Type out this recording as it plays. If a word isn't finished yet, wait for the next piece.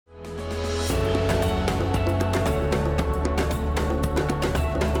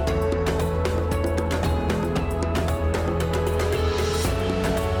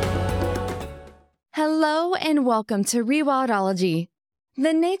Hello and welcome to Rewildology,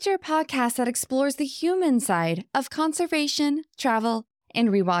 the nature podcast that explores the human side of conservation, travel, and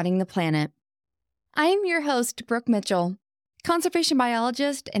rewilding the planet. I'm your host, Brooke Mitchell, conservation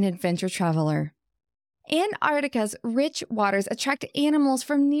biologist and adventure traveler. Antarctica's rich waters attract animals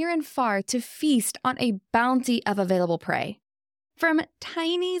from near and far to feast on a bounty of available prey. From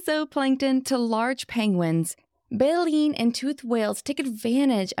tiny zooplankton to large penguins, baleen and toothed whales take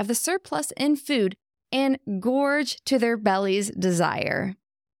advantage of the surplus in food and gorge to their belly's desire.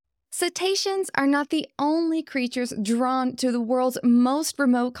 Cetaceans are not the only creatures drawn to the world's most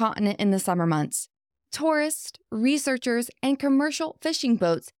remote continent in the summer months. Tourists, researchers, and commercial fishing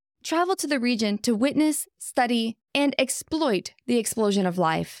boats travel to the region to witness, study, and exploit the explosion of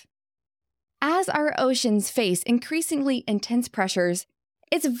life. As our oceans face increasingly intense pressures,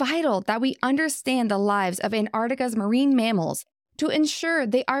 it's vital that we understand the lives of Antarctica's marine mammals to ensure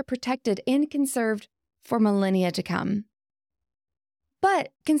they are protected and conserved for millennia to come.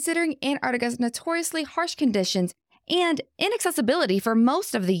 But considering Antarctica's notoriously harsh conditions and inaccessibility for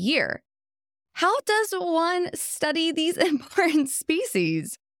most of the year, how does one study these important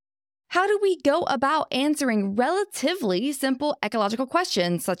species? How do we go about answering relatively simple ecological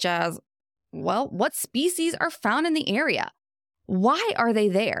questions such as, what species are found in the area? Why are they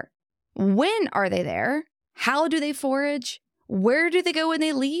there? When are they there? How do they forage? Where do they go when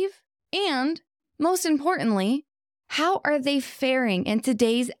they leave? And, most importantly, how are they faring in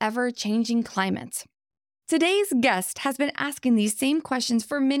today's ever-changing climate? Today's guest has been asking these same questions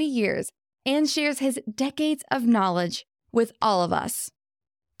for many years and shares his decades of knowledge with all of us.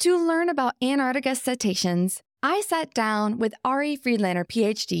 To learn about Antarctica cetaceans, I sat down with Ari Friedlaender,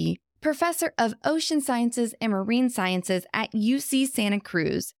 PhD, Professor of Ocean Sciences and Marine Sciences at UC Santa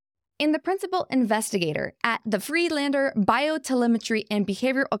Cruz, and the Principal Investigator at the Friedlaender Biotelemetry and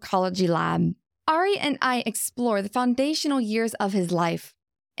Behavioral Ecology Lab. Ari and I explore the foundational years of his life,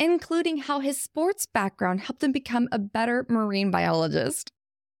 including how his sports background helped him become a better marine biologist,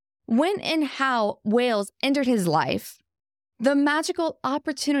 when and how whales entered his life, the magical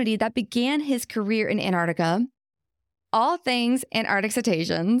opportunity that began his career in Antarctica, all things Antarctic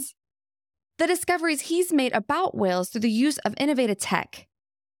cetaceans, the discoveries he's made about whales through the use of innovative tech,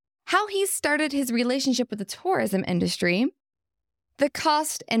 how he started his relationship with the tourism industry, the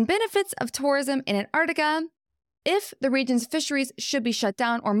cost and benefits of tourism in Antarctica, if the region's fisheries should be shut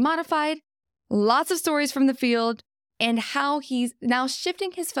down or modified, lots of stories from the field, and how he's now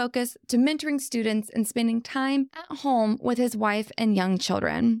shifting his focus to mentoring students and spending time at home with his wife and young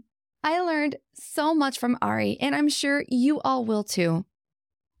children. I learned so much from Ari, and I'm sure you all will too.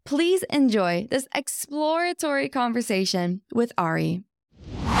 Please enjoy this exploratory conversation with Ari.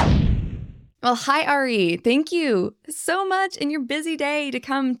 Well, hi, Ari. Thank you so much in your busy day to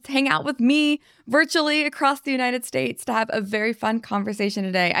come hang out with me virtually across the United States to have a very fun conversation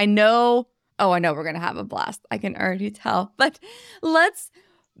today. I know we're going to have a blast. I can already tell. But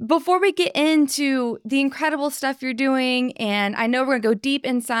before we get into the incredible stuff you're doing, and I know we're going to go deep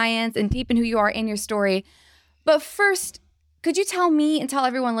in science and deep in who you are and your story. But first, could you tell me and tell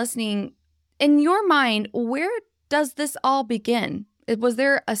everyone listening, in your mind, where does this all begin? Was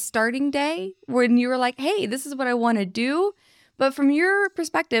there a starting day when you were like, hey, this is what I want to do? But from your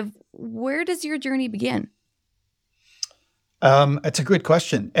perspective, where does your journey begin? It's a good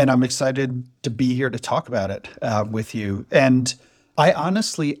question, and I'm excited to be here to talk about it with you. And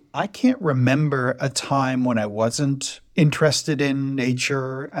I can't remember a time when I wasn't interested in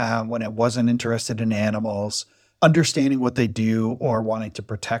nature, when I wasn't interested in animals, understanding what they do or wanting to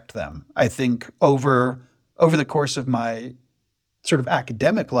protect them. I think over the course of my sort of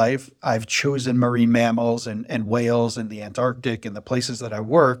academic life, I've chosen marine mammals and whales in the Antarctic and the places that I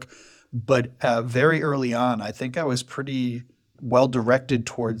work. But very early on, I think I was pretty well directed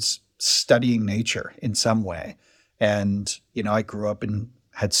towards studying nature in some way. And, I grew up and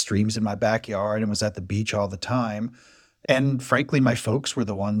had streams in my backyard and was at the beach all the time. And frankly, my folks were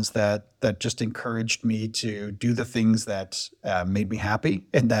the ones that just encouraged me to do the things that made me happy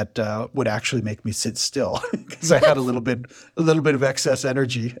and that would actually make me sit still because I had a little bit of excess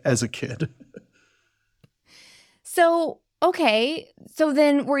energy as a kid. So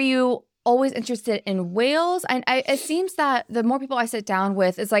then were you always interested in whales? And it seems that the more people I sit down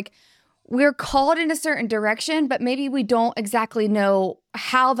with, it's like we're called in a certain direction, but maybe we don't exactly know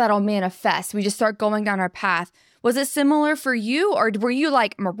how that'll manifest. We just start going down our path. Was it similar for you, or were you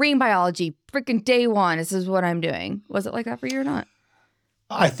like marine biology, freaking day one, this is what I'm doing? Was it like that for you or not?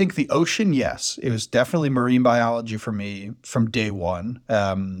 I think the ocean, yes. It was definitely marine biology for me from day one.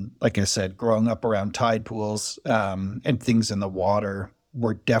 Like I said, growing up around tide pools and things in the water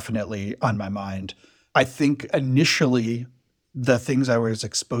were definitely on my mind. I think initially the things I was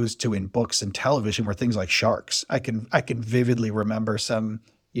exposed to in books and television were things like sharks. I can vividly remember some,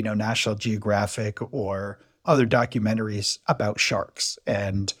 National Geographic or other documentaries about sharks.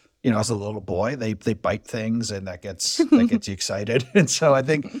 And, as a little boy, they bite things and that gets you excited. And so I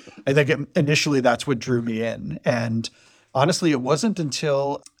think initially that's what drew me in. And honestly, it wasn't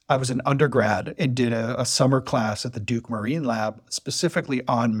until I was an undergrad and did a summer class at the Duke Marine Lab, specifically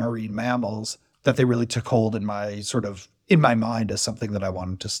on marine mammals, that they really took hold in my mind as something that I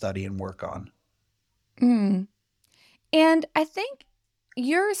wanted to study and work on. Mm. And I think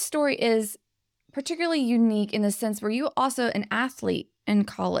your story is particularly unique in the sense where you were also an athlete in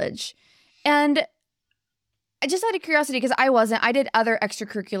college. And just out of curiosity, because I did other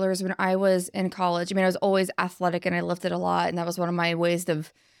extracurriculars when I was in college. I mean, I was always athletic and I lifted a lot, and that was one of my ways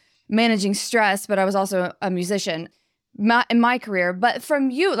of managing stress, but I was also a musician in my career. But from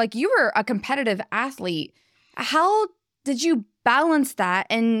you, like you were a competitive athlete. How did you balance that?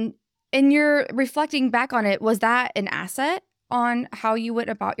 And you're reflecting back on it, was that an asset on how you went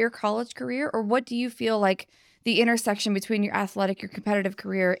about your college career? Or what do you feel like the intersection between your athletic, your competitive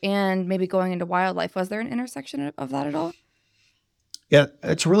career, and maybe going into wildlife? Was there an intersection of that at all? Yeah,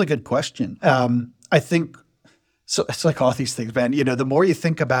 it's a really good question. I think so. It's like all these things, man. The more you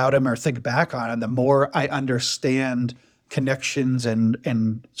think about them or think back on them, the more I understand connections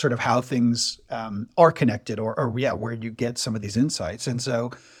and sort of how things are connected, or where you get some of these insights. And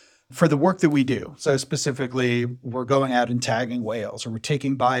so, for the work that we do, so specifically, we're going out and tagging whales, or we're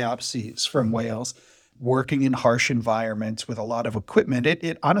taking biopsies from whales, working in harsh environments with a lot of equipment.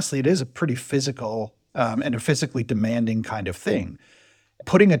 It honestly, it is a pretty physical and a physically demanding kind of thing.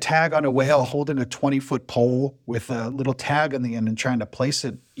 Putting a tag on a whale, holding a 20-foot pole with a little tag on the end and trying to place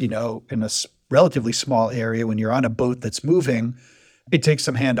it, in a relatively small area when you're on a boat that's moving, it takes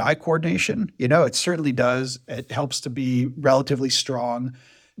some hand-eye coordination. It certainly does. It helps to be relatively strong.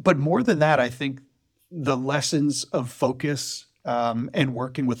 But more than that, I think the lessons of focus and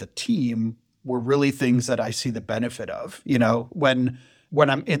working with a team were really things that I see the benefit of. When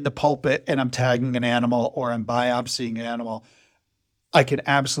I'm in the pulpit and I'm tagging an animal or I'm biopsying an animal, I can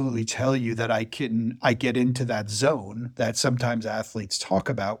absolutely tell you that I get into that zone that sometimes athletes talk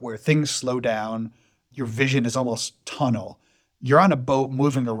about, where things slow down, your vision is almost tunnel. You're on a boat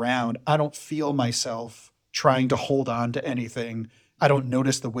moving around. I don't feel myself trying to hold on to anything. I don't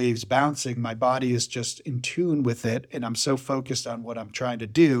notice the waves bouncing. My body is just in tune with it, and I'm so focused on what I'm trying to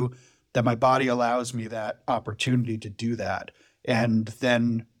do that my body allows me that opportunity to do that, and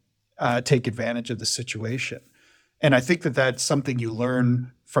then take advantage of the situation. And I think that that's something you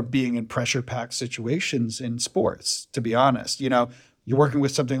learn from being in pressure-packed situations in sports, to be honest. You're working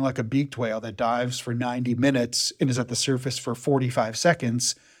with something like a beaked whale that dives for 90 minutes and is at the surface for 45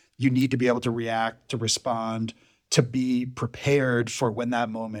 seconds. You need to be able to react, to respond, to be prepared for when that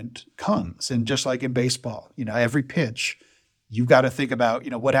moment comes. And just like in baseball, every pitch, you've got to think about,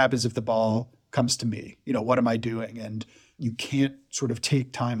 what happens if the ball comes to me? What am I doing? And you can't sort of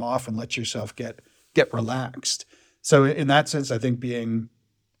take time off and let yourself get relaxed. So in that sense, I think being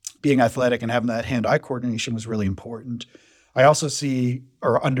athletic and having that hand-eye coordination was really important. I also see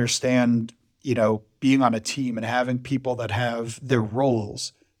or understand, being on a team and having people that have their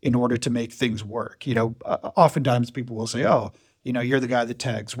roles in order to make things work. Oftentimes people will say, "Oh, you're the guy that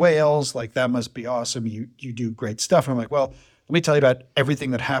tags whales. Like, that must be awesome. You do great stuff." And I'm like, well, let me tell you about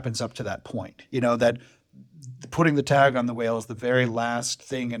everything that happens up to that point. That putting the tag on the whale is the very last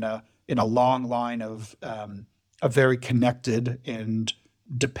thing in a long line of very connected and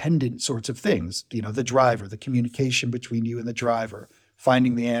dependent sorts of things. The driver, the communication between you and the driver,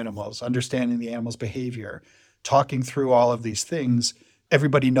 finding the animals, understanding the animal's behavior, talking through all of these things,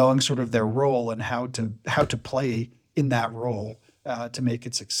 everybody knowing sort of their role and how to play in that role to make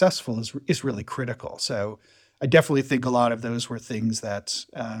it successful is really critical. So I definitely think a lot of those were things that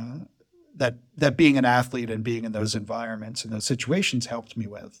being an athlete and being in those environments and those situations helped me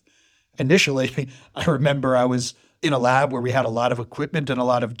with. Initially, I remember I was in a lab where we had a lot of equipment and a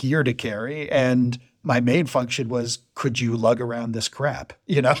lot of gear to carry, and my main function was, could you lug around this crap?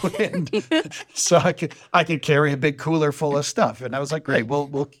 And so I could carry a big cooler full of stuff, and I was like, great,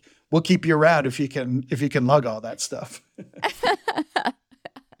 we'll keep you around if you can lug all that stuff.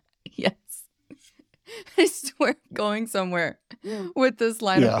 Yes, I swear, going somewhere with this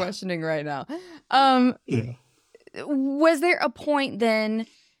line of questioning right now. Was there a point then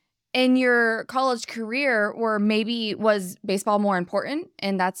in your college career where maybe was baseball more important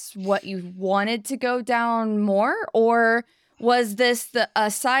and that's what you wanted to go down more? Or was this a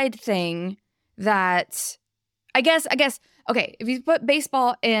side thing that I guess, okay, if you put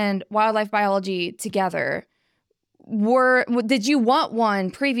baseball and wildlife biology together, did you want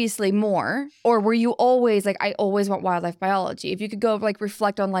one previously more, or were you always like, I always want wildlife biology? If you could go like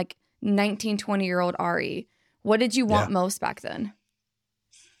reflect on like 19, 20-year-old Ari, what did you want most back then?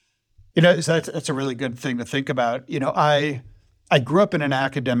 So that's a really good thing to think about. I grew up in an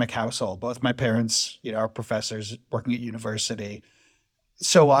academic household. Both my parents, are professors working at university.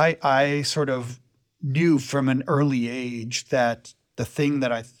 So I sort of knew from an early age that the thing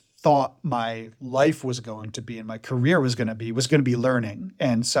that I thought my life was going to be and my career was going to be learning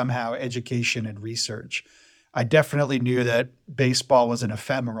and somehow education and research. I definitely knew that baseball was an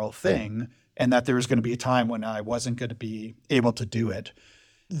ephemeral thing and that there was going to be a time when I wasn't going to be able to do it.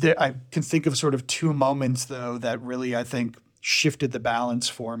 I can think of sort of two moments, though, that really, I think, shifted the balance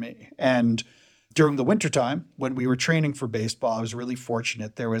for me. And during the wintertime, when we were training for baseball, I was really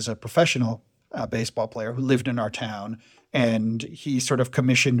fortunate. There was a professional baseball player who lived in our town, and he sort of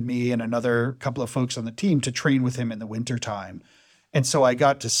commissioned me and another couple of folks on the team to train with him in the wintertime. And so I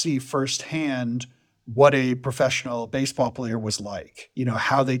got to see firsthand what a professional baseball player was like,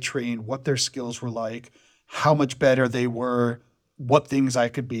 how they trained, what their skills were like, how much better they were, what things I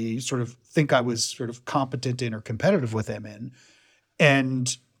could be think I was sort of competent in or competitive with him in.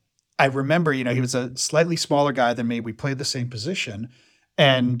 And I remember, he was a slightly smaller guy than me. We played the same position,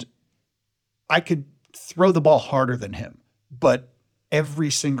 and I could throw the ball harder than him. But every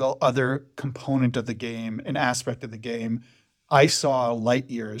single other component of the game, an aspect of the game, I saw light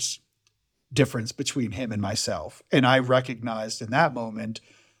years difference between him and myself. And I recognized in that moment,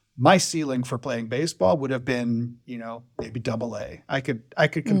 my ceiling for playing baseball would have been, maybe AA. I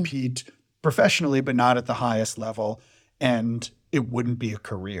could compete professionally, but not at the highest level, and it wouldn't be a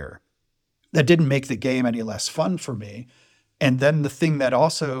career. That didn't make the game any less fun for me. And then the thing that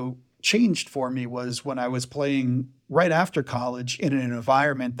also changed for me was when I was playing right after college in an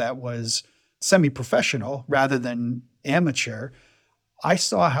environment that was semi-professional rather than amateur, I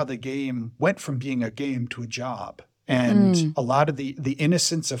saw how the game went from being a game to a job. And a lot of the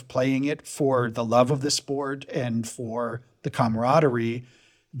innocence of playing it for the love of the sport and for the camaraderie,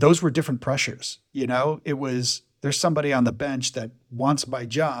 those were different pressures. It was, there's somebody on the bench that wants my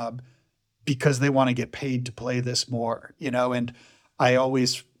job because they want to get paid to play this more, and I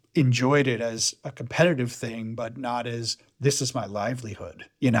always enjoyed it as a competitive thing, but not as this is my livelihood,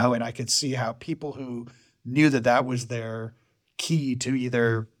 and I could see how people who knew that that was their key to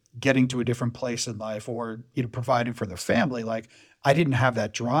either getting to a different place in life or, providing for their family. Like, I didn't have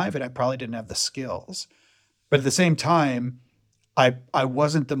that drive and I probably didn't have the skills. But at the same time, I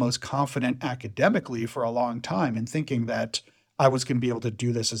wasn't the most confident academically for a long time in thinking that I was going to be able to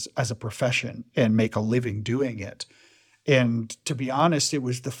do this as a profession and make a living doing it. And to be honest, it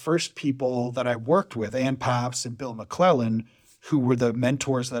was the first people that I worked with, Ann Pops and Bill McClellan, who were the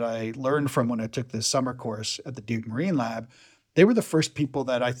mentors that I learned from when I took this summer course at the Duke Marine Lab. They were the first people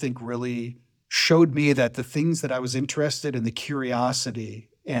that I think really showed me that the things that I was interested in, the curiosity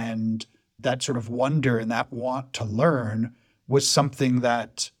and that sort of wonder and that want to learn was something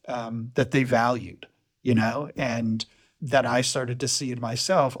that that they valued, and that I started to see in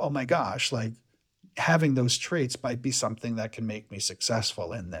myself, oh my gosh, like having those traits might be something that can make me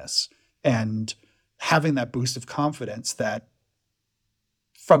successful in this. And having that boost of confidence that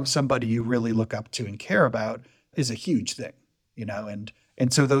from somebody you really look up to and care about is a huge thing,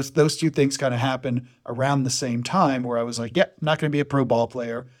 and so those two things kind of happen around the same time where I was like, yeah, I'm not going to be a pro ball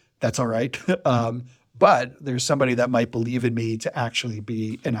player. That's all right. But there's somebody that might believe in me to actually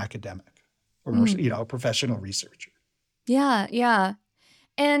be an academic or, a professional researcher. Yeah, yeah.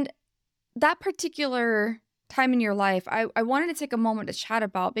 And that particular time in your life, I wanted to take a moment to chat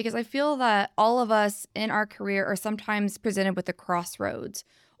about, because I feel that all of us in our career are sometimes presented with a crossroads,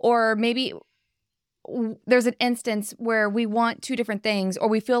 or maybe there's an instance where we want two different things, or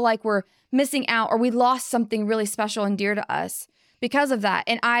we feel like we're missing out, or we lost something really special and dear to us because of that.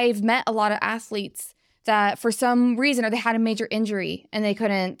 And I've met a lot of athletes that for some reason, or they had a major injury and they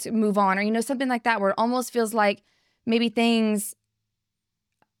couldn't move on, or, something like that, where it almost feels like maybe things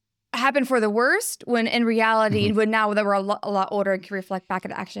happen for the worst, when in reality, when now that we're a lot older and can reflect back,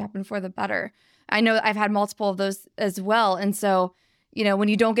 it actually happened for the better. I know I've had multiple of those as well. And so, when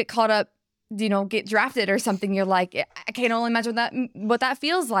you don't get caught up, get drafted or something, you're like, I can't only imagine what that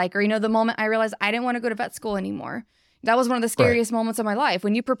feels like. Or, the moment I realized I didn't want to go to vet school anymore. That was one of the scariest moments of my life.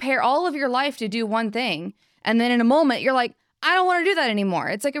 When you prepare all of your life to do one thing, and then in a moment, you're like, I don't want to do that anymore.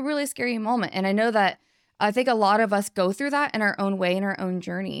 It's like a really scary moment. And I know that I think a lot of us go through that in our own way, in our own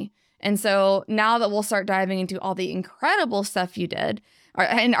journey. And so now that we'll start diving into all the incredible stuff you did,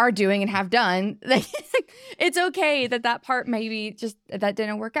 and are doing and have done, like, it's okay that part maybe just that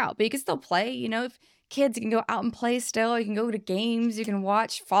didn't work out, but you can still play. If kids, you can go out and play still. You can go to games. You can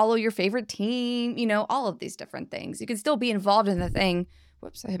follow your favorite team. All of these different things. You can still be involved in the thing.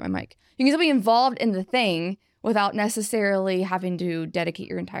 Whoops, I hit my mic. You can still be involved in the thing without necessarily having to dedicate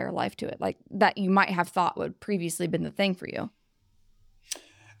your entire life to it, like that you might have thought would previously been the thing for you.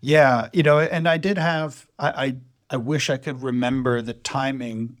 Yeah, and I did have, I wish I could remember the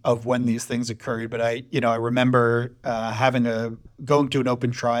timing of when these things occurred, but I remember going to an open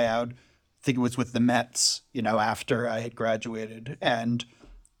tryout. I think it was with the Mets, after I had graduated, and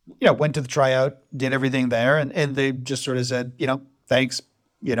went to the tryout, did everything there, and they just sort of said, thanks,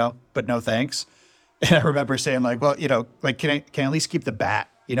 but no thanks. And I remember saying like, well, like, can I at least keep the bat?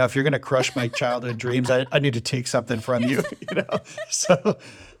 If you're going to crush my childhood dreams, I need to take something from you, So,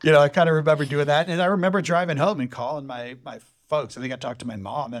 I kind of remember doing that. And I remember driving home and calling my folks. I think I talked to my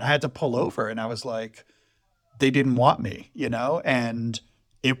mom, and I had to pull over, and I was like, they didn't want me, and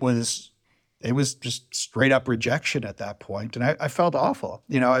it was just straight up rejection at that point. And I felt awful.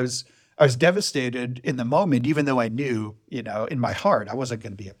 I was devastated in the moment, even though I knew, in my heart, I wasn't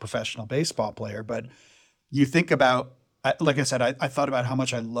going to be a professional baseball player. But you think about, like I said, I thought about how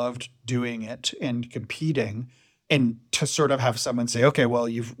much I loved doing it and competing, and to sort of have someone say, okay, well,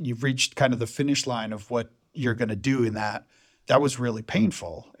 you've reached kind of the finish line of what you're going to do in that was really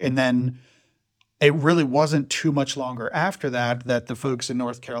painful. And then it really wasn't too much longer after that the folks in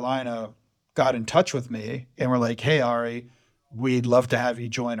North Carolina got in touch with me and were like, hey, Ari, we'd love to have you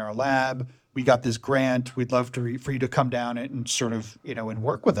join our lab. We got this grant. We'd love for you to come down and sort of, and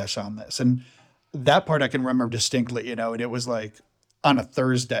work with us on this. And that part I can remember distinctly, and it was like on a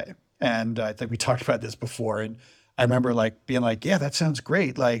Thursday. And I think we talked about this before. And I remember like being like, yeah, that sounds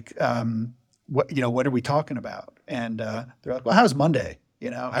great. Like, what are we talking about? And they're like, well, how's Monday?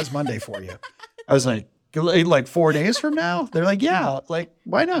 How's Monday for you? I was like 4 days from now? They're like, yeah, like,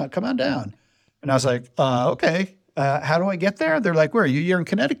 why not? Come on down. And I was like, okay. How do I get there? They're like, where are you? You're in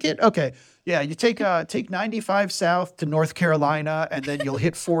Connecticut? Okay. Yeah, you take 95 south to North Carolina, and then you'll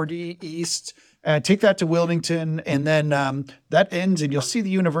hit 40 east. Take that to Wilmington, and then that ends, and you'll see the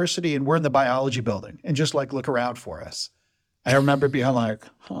university, and we're in the biology building, and just like look around for us. I remember being like,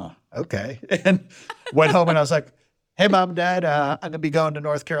 okay. And went home, and I was like, hey, Mom and Dad, I'm going to be going to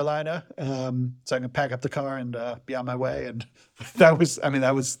North Carolina. So I'm going to pack up the car and be on my way. And that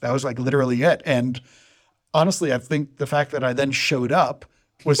was like literally it. And honestly, I think the fact that I then showed up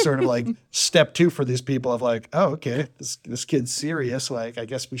was sort of like step two for these people of like, oh, okay, this kid's serious. Like, I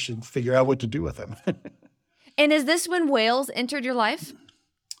guess we should figure out what to do with him. And is this when whales entered your life?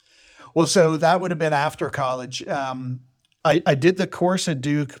 Well, so that would have been after college. I did the course at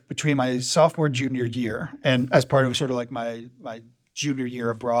Duke between my sophomore and junior year, and as part of sort of like my junior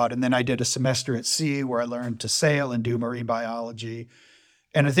year abroad. And then I did a semester at sea where I learned to sail and do marine biology.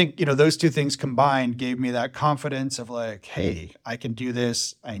 And I think, those two things combined gave me that confidence of like, hey, I can do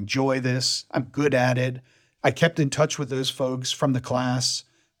this. I enjoy this. I'm good at it. I kept in touch with those folks from the class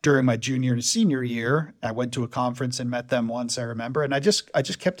during my junior and senior year. I went to a conference and met them once, I remember. And I just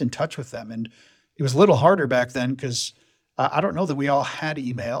kept in touch with them. And it was a little harder back then because I don't know that we all had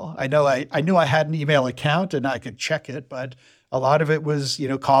email. I knew I had an email account and I could check it, but a lot of it was,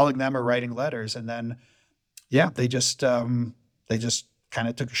 calling them or writing letters. And then, yeah, they just kind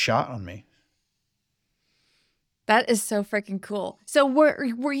of took a shot on me. That is so freaking cool. So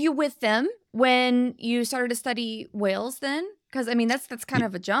were you with them when you started to study whales then? Because I mean, that's kind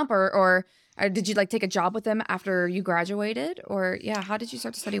of a jump, or did you like take a job with them after you graduated? Or yeah, how did you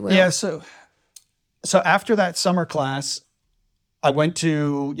start to study whales? Yeah, so after that summer class, I went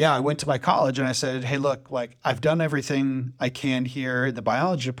to my college and I said, hey, look, like I've done everything I can here in the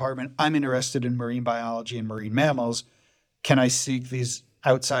biology department. I'm interested in marine biology and marine mammals. Can I seek these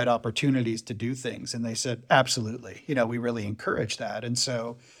outside opportunities to do things? And they said, absolutely. We really encourage that. And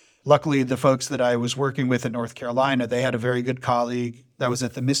so luckily the folks that I was working with in North Carolina, they had a very good colleague that was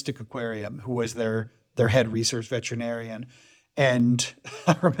at the Mystic Aquarium who was their head research veterinarian. And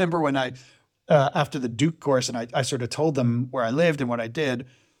I remember when after the Duke course, and I sort of told them where I lived and what I did,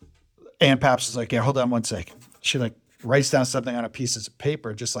 Ann Paps was like, yeah, hold on one second. She like writes down something on a piece of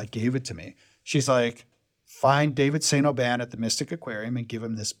paper, just like gave it to me. She's like, find David St. Aubin at the Mystic Aquarium and give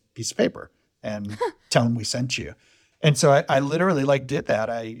him this piece of paper and tell him we sent you. And so I literally like did that.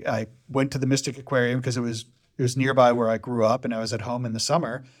 I went to the Mystic Aquarium because it was nearby where I grew up and I was at home in the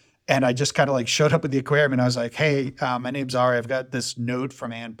summer. And I just kind of like showed up at the aquarium and I was like, hey, my name's Ari. I've got this note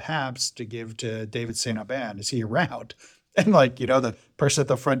from Ann Paps to give to David St. Aubin. Is he around? And like, the person at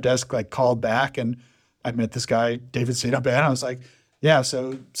the front desk like called back and I met this guy, David St. Aubin. I was like, yeah,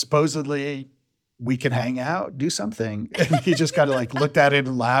 so supposedly we can hang out, do something. And he just kind of like looked at it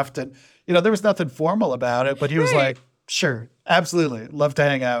and laughed. And, there was nothing formal about it, but he was like, sure, absolutely. Love to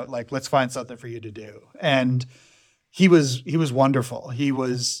hang out. Like, let's find something for you to do. And he was wonderful. He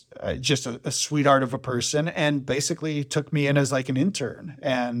was just a sweetheart of a person, and basically took me in as like an intern.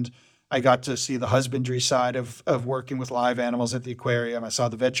 And I got to see the husbandry side of working with live animals at the aquarium. I saw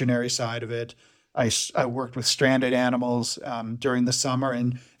the veterinary side of it. I worked with stranded animals during the summer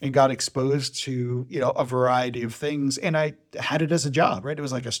and got exposed to, a variety of things. And I had it as a job, right? It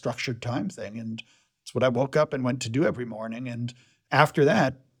was like a structured time thing. And it's what I woke up and went to do every morning. And after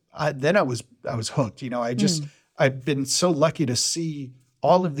that, I was hooked. I've been so lucky to see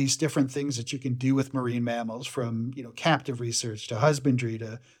all of these different things that you can do with marine mammals, from, captive research to husbandry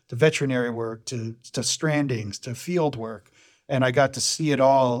to veterinary work to strandings to field work. And I got to see it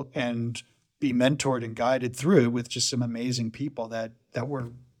all and be mentored and guided through with just some amazing people that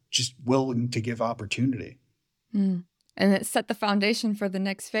were just willing to give opportunity. And it set the foundation for the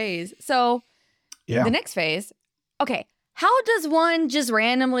next phase. So the next phase, okay, how does one just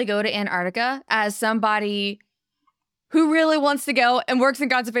randomly go to Antarctica as somebody who really wants to go and works in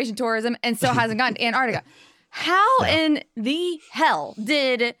conservation tourism and still hasn't gotten to Antarctica? How in the hell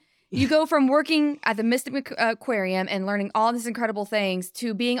did you go from working at the Mystic Aquarium and learning all these incredible things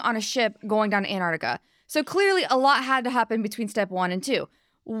to being on a ship going down to Antarctica? So clearly a lot had to happen between step 1 and 2.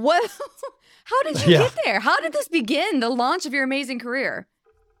 What? How did you get there? How did this begin, the launch of your amazing career?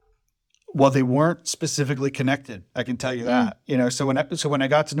 Well, they weren't specifically connected. I can tell you that. So when I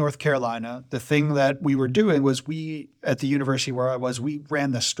got to North Carolina, the thing that we were doing was at the university where I was, we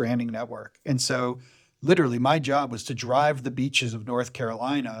ran the stranding network. And so literally my job was to drive the beaches of North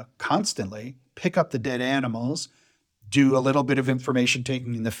Carolina constantly, pick up the dead animals, do a little bit of information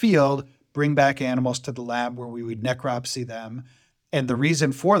taking in the field, bring back animals to the lab where we would necropsy them. And the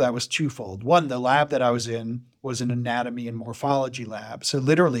reason for that was twofold. One, the lab that I was in was an anatomy and morphology lab. So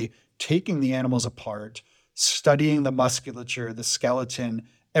literally taking the animals apart, studying the musculature, the skeleton,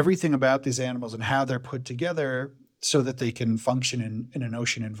 everything about these animals and how they're put together so that they can function in an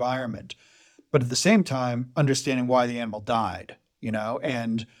ocean environment. But at the same time, understanding why the animal died,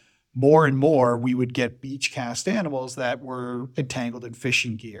 and more we would get beach cast animals that were entangled in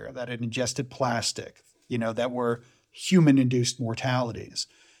fishing gear, that had ingested plastic, that were human-induced mortalities.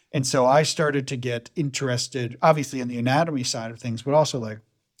 And so I started to get interested, obviously, in the anatomy side of things, but also like,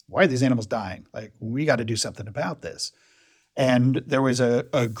 why are these animals dying? Like, we got to do something about this. And there was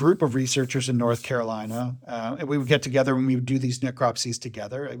a group of researchers in North Carolina, and we would get together and we would do these necropsies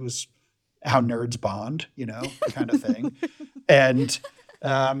together. It was how nerds bond, kind of thing. And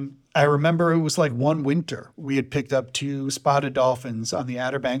I remember it was like one winter, we had picked up 2 spotted dolphins on the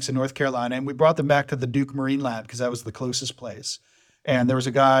Outer Banks in North Carolina, and we brought them back to the Duke Marine Lab because that was the closest place. And there was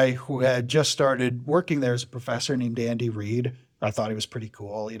a guy who had just started working there as a professor named Andy Reid. I thought he was pretty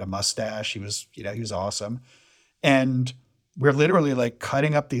cool. He had a mustache. He was awesome. And we're literally like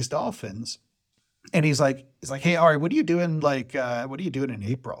cutting up these dolphins. And he's like, hey, Ari, what are you doing? Like, what are you doing in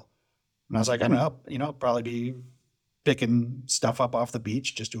April? And I was like, I don't know, probably be picking stuff up off the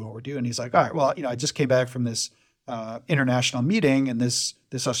beach, just doing what we're doing. And he's like, all right, well, I just came back from this international meeting, and this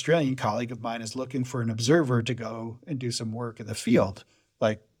Australian colleague of mine is looking for an observer to go and do some work in the field.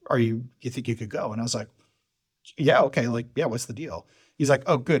 Like, you think you could go? And I was like, yeah, okay. Like, yeah, what's the deal? He's like,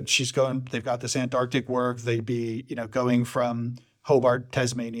 oh, good. They've got this Antarctic work. They'd be, going from Hobart,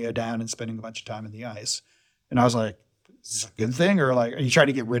 Tasmania down and spending a bunch of time in the ice. And I was like, is this a good thing? Or like, are you trying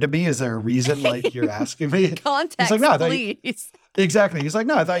to get rid of me? Is there a reason like you're asking me? Context, he's like, no, please. Exactly. He's like,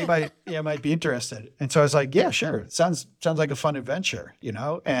 no, I thought you might be interested. And so I was like, yeah, sure. It sounds like a fun adventure,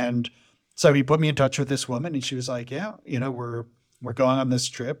 And so he put me in touch with this woman, and she was like, yeah, we're going on this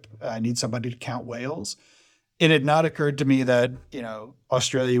trip. I need somebody to count whales. It had not occurred to me that,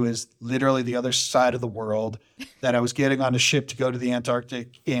 Australia was literally the other side of the world, that I was getting on a ship to go to the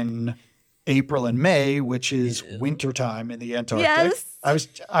Antarctic in April and May, which is wintertime in the Antarctic.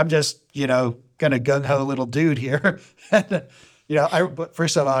 Yes. I'm just, kind of gung-ho little dude here. And, but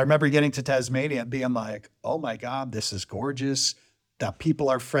first of all, I remember getting to Tasmania and being like, oh my God, this is gorgeous. The people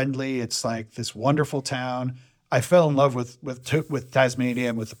are friendly. It's like this wonderful town. I fell in love with Tasmania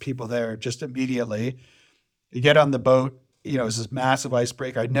and with the people there just immediately. You get on the boat, it was this massive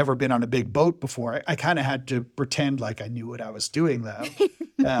icebreaker. I'd never been on a big boat before. I kind of had to pretend like I knew what I was doing, though.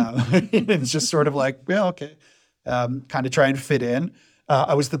 It's just sort of like, well, okay, kind of trying to fit in.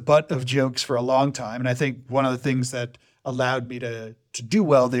 I was the butt of jokes for a long time. And I think one of the things that allowed me to do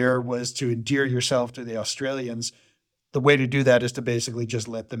well there was to endear yourself to the Australians. the way to do that is to basically just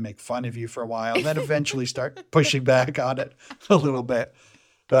let them make fun of you for a while, and then eventually start pushing back on it a little bit.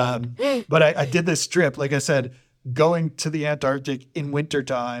 But I did this trip, like I said, going to the Antarctic in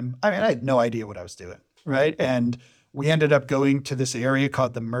wintertime. I mean, I had no idea what I was doing, right? And we ended up going to this area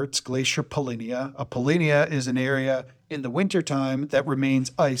called the Mertz Glacier Polynya. A polynya is an area in the wintertime that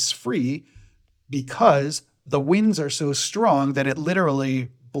remains ice-free because the winds are so strong that it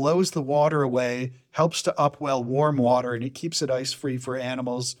literally blows the water away, helps to upwell warm water, and it keeps it ice-free for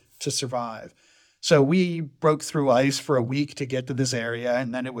animals to survive. So we broke through ice for a week to get to this area,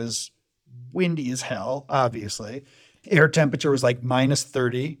 and then it was windy as hell, obviously. Air temperature was like minus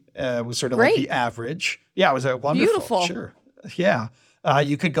 30, was sort of like the average. Yeah, it was wonderful. Beautiful. Sure. Yeah.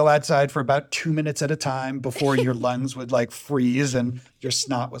 You could go outside for about 2 minutes at a time before your lungs would like freeze and your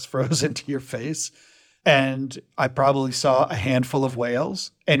snot was frozen to your face. And I probably saw a handful of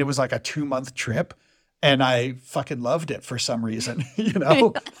whales, and it was like a 2-month trip. And I fucking loved it for some reason.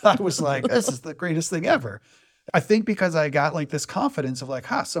 I was like, this is the greatest thing ever. I think because I got like this confidence of like,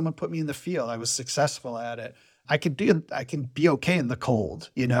 someone put me in the field. I was successful at it. I can be okay in the cold,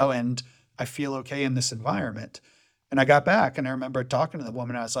 and I feel okay in this environment. And I got back and I remember talking to the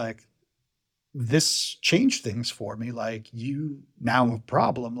woman. I was like, this changed things for me. Like, you now have a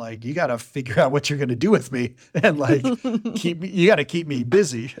problem. Like, you got to figure out what you're going to do with me, and like, you got to keep me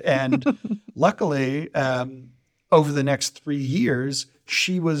busy. And luckily, over the next 3 years,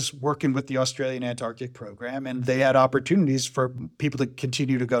 she was working with the Australian Antarctic program, and they had opportunities for people to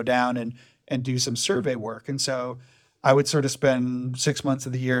continue to go down and do some survey work. And so I would sort of spend 6 months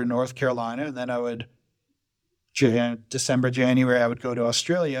of the year in North Carolina, and then I would December, January, I would go to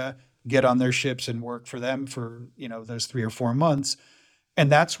Australia, get on their ships and work for them for, those 3 or 4 months.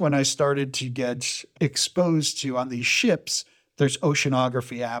 And that's when I started to get exposed to, on these ships, there's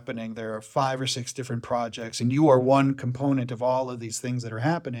oceanography happening. There are 5 or 6 different projects, and you are one component of all of these things that are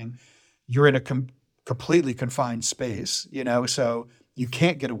happening. You're in a completely confined space, so you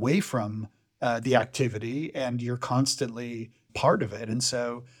can't get away from the activity, and you're constantly part of it. And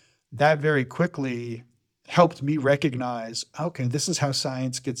so that very quickly helped me recognize, okay, this is how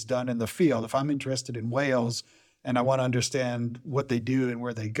science gets done in the field. If I'm interested in whales and I want to understand what they do and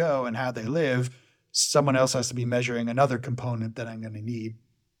where they go and how they live, someone else has to be measuring another component that I'm going to need,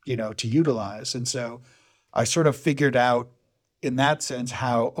 to utilize. And so I sort of figured out in that sense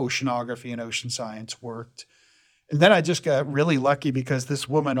how oceanography and ocean science worked. And then I just got really lucky because this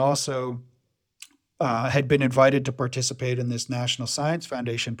woman also had been invited to participate in this National Science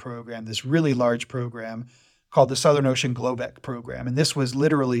Foundation program, this really large program called the Southern Ocean GLOBEC program. And this was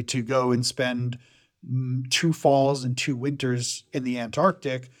literally to go and spend 2 falls and 2 winters in the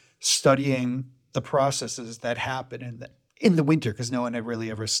Antarctic studying the processes that happen in the winter, because no one had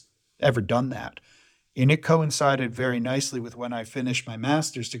really ever done that. And it coincided very nicely with when I finished my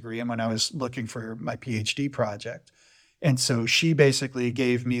master's degree and when I was looking for my PhD project. And so she basically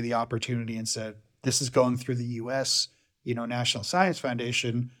gave me the opportunity and said, this is going through the U.S., National Science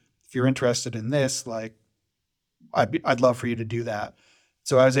Foundation. If you're interested in this, like, I'd love for you to do that.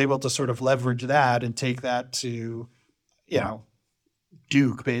 So I was able to sort of leverage that and take that to,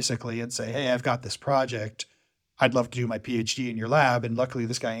 Duke basically, and say, hey, I've got this project. I'd love to do my PhD in your lab. And luckily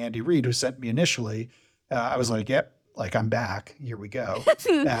this guy, Andy Reid, who sent me initially, I was like, yep, like, I'm back. Here we go.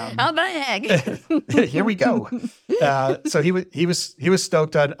 How the heck? Here we go. So he was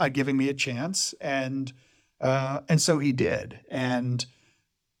stoked on giving me a chance, and so he did. And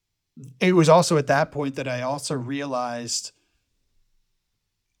it was also at that point that I also realized,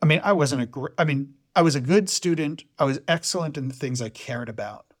 I was a good student. I was excellent in the things I cared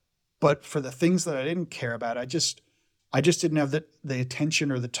about, but for the things that I didn't care about, I just didn't have the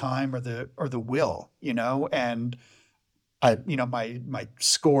attention or the time or the will, and my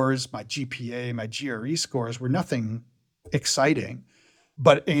scores, my GPA, my GRE scores were nothing exciting,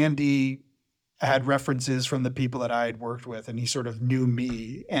 but Andy had references from the people that I had worked with, and he sort of knew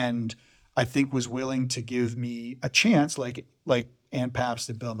me, and I think was willing to give me a chance, like Ann Pabst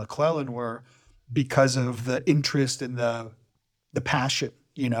and Bill McClellan were, because of the interest and the passion,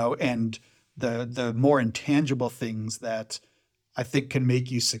 and the more intangible things that I think can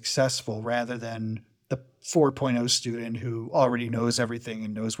make you successful rather than the 4.0 student who already knows everything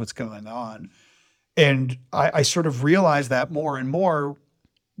and knows what's going on. And I sort of realized that more and more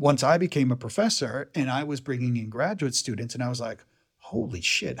once I became a professor and I was bringing in graduate students, and I was like, holy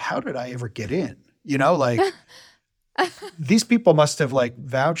shit, how did I ever get in? These people must have like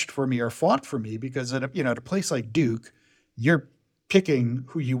vouched for me or fought for me, because at a place like Duke, you're picking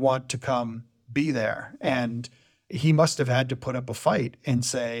who you want to come be there. And he must have had to put up a fight and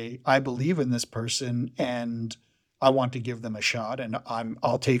say, I believe in this person and I want to give them a shot, and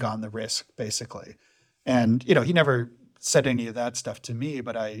I'll take on the risk, basically. And, he never said any of that stuff to me,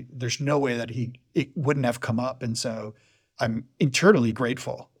 but there's no way that it wouldn't have come up. And so I'm internally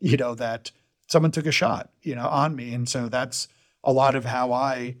grateful, that someone took a shot, on me. And so that's a lot of how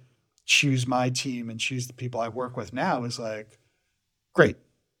I choose my team and choose the people I work with now is like, great,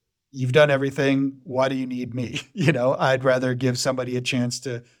 you've done everything. Why do you need me? I'd rather give somebody a chance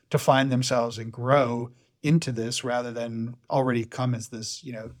to find themselves and grow into this rather than already come as this,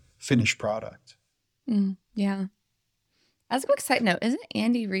 finished product. Yeah. As a quick side note, isn't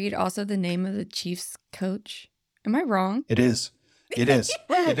Andy Reid also the name of the Chiefs coach? Am I wrong? It is. It is.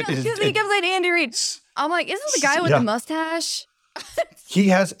 Because he kept saying Andy Reid. I'm like, isn't the guy with the mustache? He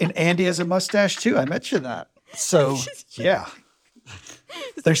has, and Andy has a mustache too. I mentioned that. So, yeah.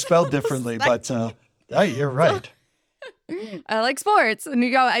 They're spelled differently, but you're right. I like sports. And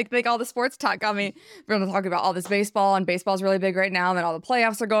I think all the sports talk got me from talking about all this baseball, and baseball's really big right now, and then all the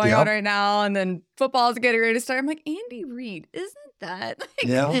playoffs are going on right now, and then football's getting ready to start. I'm like, Andy Reid, isn't that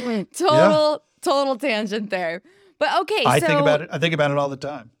total tangent there? But okay, I think about it all the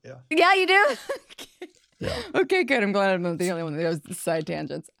time. Yeah. Yeah, you do? Yeah. Okay, good. I'm glad I'm not the only one that goes side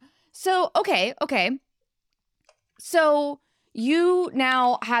tangents. So, okay. So you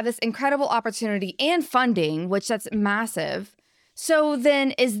now have this incredible opportunity and funding, which that's massive. So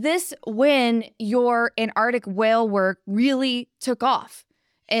then is this when your Antarctic whale work really took off?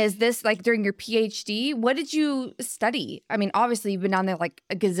 Is this like during your PhD? What did you study? I mean, obviously you've been down there like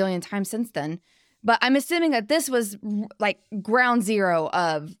a gazillion times since then, but I'm assuming that this was like ground zero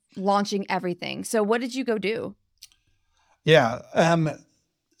of launching everything. So what did you go do? Yeah.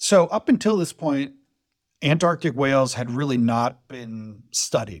 So up until this point, Antarctic whales had really not been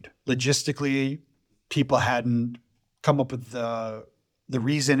studied. Logistically, people hadn't come up with the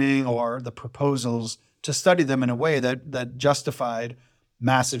reasoning or the proposals to study them in a way that justified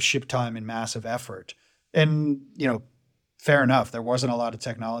massive ship time and massive effort. And, fair enough, there wasn't a lot of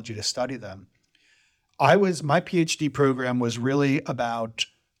technology to study them. My PhD program was really about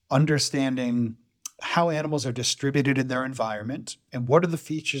understanding how animals are distributed in their environment and what are the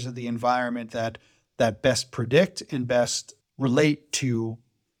features of the environment that best predict and best relate to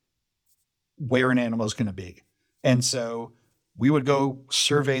where an animal is going to be. And so we would go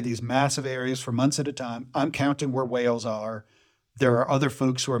survey these massive areas for months at a time. I'm counting where whales are. There are other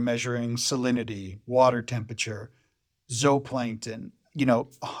folks who are measuring salinity, water temperature, zooplankton,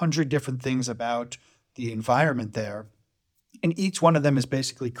 100 different things about the environment there. And each one of them is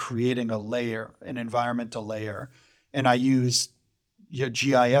basically creating a layer, an environmental layer. And I used,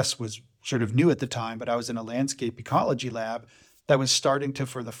 GIS was sort of new at the time, but I was in a landscape ecology lab that was starting to,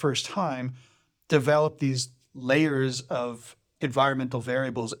 for the first time, develop these layers of environmental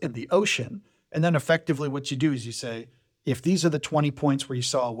variables in the ocean. And then effectively what you do is you say, if these are the 20 points where you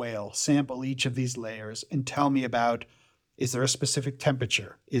saw a whale, sample each of these layers and tell me about, is there a specific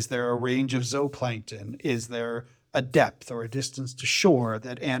temperature? Is there a range of zooplankton? Is there a depth or a distance to shore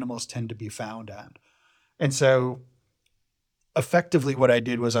that animals tend to be found at? And so effectively what I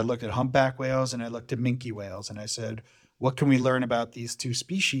did was I looked at humpback whales and I looked at minke whales, and I said, what can we learn about these two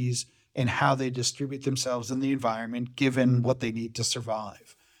species and how they distribute themselves in the environment given what they need to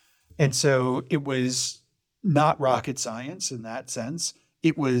survive? And so it was not rocket science in that sense.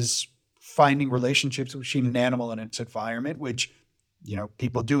 It was finding relationships between an animal and its environment, which,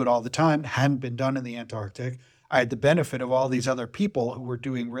 people do it all the time, hadn't been done in the Antarctic. I had the benefit of all these other people who were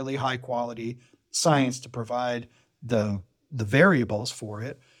doing really high quality science to provide the variables for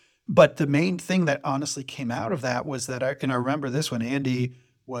it. But the main thing that honestly came out of that was that I remember this when Andy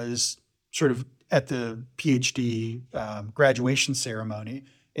was sort of at the PhD graduation ceremony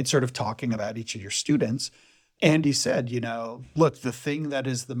and sort of talking about each of your students. Andy said, look, the thing that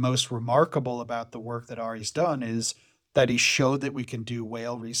is the most remarkable about the work that Ari's done is that he showed that we can do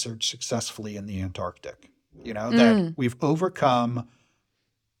whale research successfully in the Antarctic. That we've overcome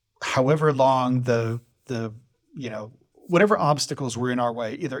however long the whatever obstacles were in our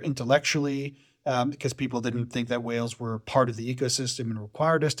way, either intellectually, because people didn't think that whales were part of the ecosystem and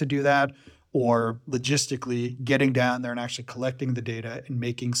required us to do that, or logistically getting down there and actually collecting the data and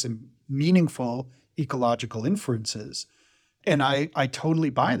making some meaningful ecological inferences. And I totally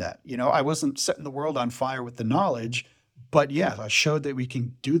buy that. I wasn't setting the world on fire with the knowledge, but yeah, I showed that we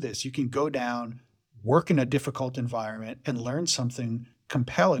can do this. You can go down, work in a difficult environment, and learn something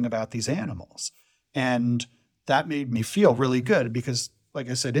compelling about these animals. And that made me feel really good because, like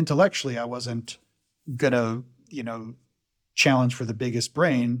I said, intellectually, I wasn't going to, challenge for the biggest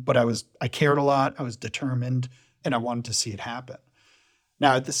brain, but I cared a lot, I was determined, and I wanted to see it happen.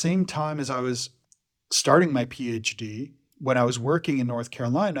 Now, at the same time as I was starting my PhD, when I was working in North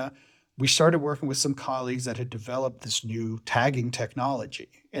Carolina, we started working with some colleagues that had developed this new tagging technology.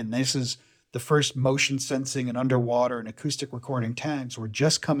 And this is the first motion sensing and underwater and acoustic recording tags were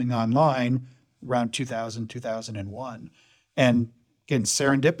just coming online around 2000, 2001. And again,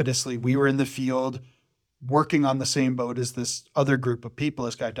 serendipitously, we were in the field working on the same boat as this other group of people,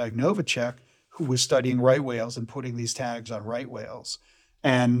 this guy Doug Novacek, who was studying right whales and putting these tags on right whales.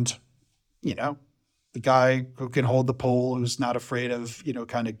 And, the guy who can hold the pole, who's not afraid of,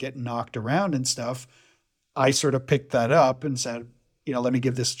 kind of getting knocked around and stuff, I sort of picked that up and said, let me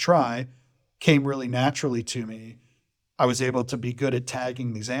give this a try. Came really naturally to me. I was able to be good at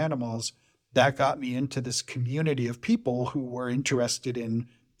tagging these animals. That got me into this community of people who were interested in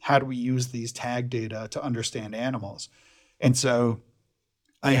how do we use these tag data to understand animals. And so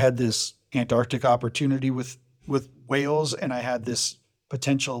I had this Antarctic opportunity with whales, and I had this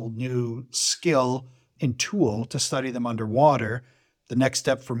potential new skill and tool to study them underwater. The next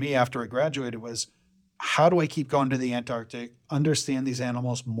step for me after I graduated was, how do I keep going to the Antarctic, understand these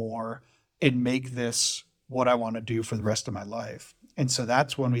animals more, and make this what I want to do for the rest of my life? And so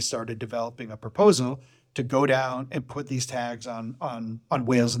that's when we started developing a proposal to go down and put these tags on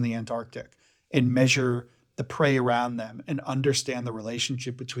whales in the Antarctic and measure the prey around them and understand the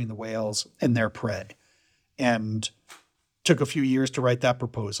relationship between the whales and their prey. And took a few years to write that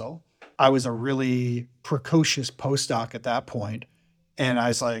proposal. I was a really precocious postdoc at that point. And I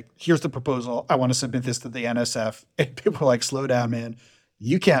was like, here's the proposal. I want to submit this to the NSF. And people were like, slow down, man.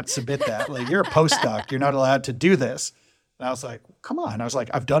 You can't submit that. Like, you're a postdoc. You're not allowed to do this. And I was like, come on. I was like,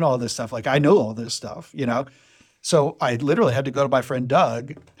 I've done all this stuff. Like, I know all this stuff, So I literally had to go to my friend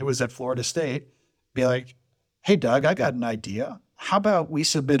Doug, who was at Florida State, be like, hey, Doug, I got an idea. How about we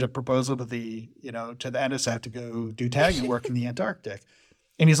submit a proposal to the NSF to go do tagging work in the Antarctic?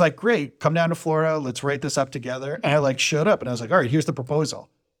 And he's like, great, come down to Florida. Let's write this up together. And I showed up and I was like, all right, here's the proposal.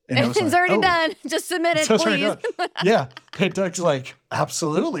 And I was it's like, already done. Just submit it, please. Yeah. And Doug's like,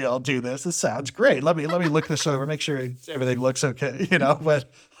 absolutely, I'll do this. This sounds great. Let me look this over, make sure everything looks okay,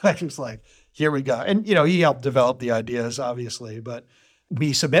 But I was like, here we go. And, he helped develop the ideas, obviously. But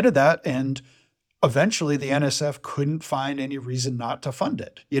we submitted that, and eventually the NSF couldn't find any reason not to fund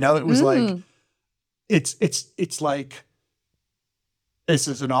it. It was like, it's like, this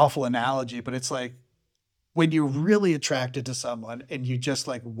is an awful analogy, but it's like when you're really attracted to someone and you just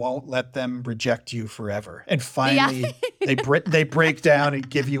won't let them reject you forever. And finally they break down and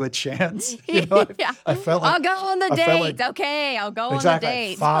give you a chance. Yeah. I felt like I'll go on the date. Okay, I'll go on the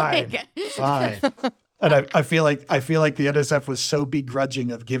date. Fine. And I feel like the NSF was so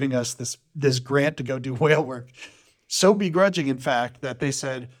begrudging of giving us this grant to go do whale work. So begrudging, in fact, that they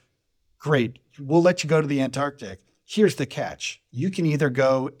said, great, we'll let you go to the Antarctic. Here's the catch. You can either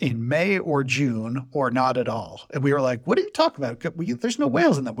go in May or June or not at all. And we were like, what are you talking about? There's no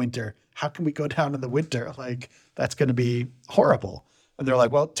whales in the winter. How can we go down in the winter? That's going to be horrible. And they're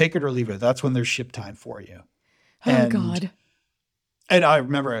like, well, take it or leave it. That's when there's ship time for you. God. And I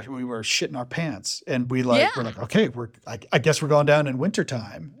remember we were shitting our pants, and we're like, okay, I guess we're going down in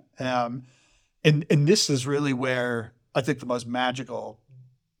wintertime. And this is really where I think the most magical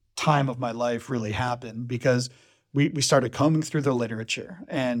time of my life really happened, because we started combing through the literature,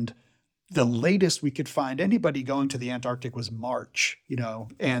 and the latest we could find anybody going to the Antarctic was March,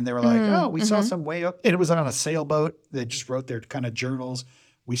 and they were like, we saw some whale, and it was on a sailboat. They just wrote their kind of journals.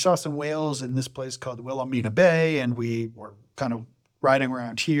 We saw some whales in this place called Wilhelmina Bay, and we were kind of riding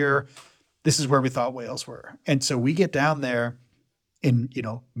around here. This is where we thought whales were. And so we get down there in,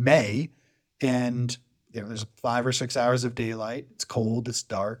 May, and there's 5 or 6 hours of daylight. It's cold, it's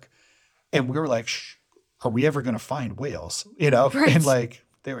dark. And we were like, are we ever going to find whales? Right. And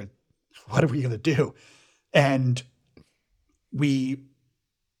what are we going to do? And the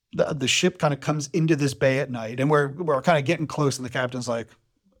ship kind of comes into this bay at night, and we're kind of getting close, and the captain's like,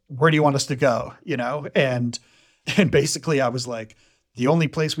 where do you want us to go? And basically I was like, the only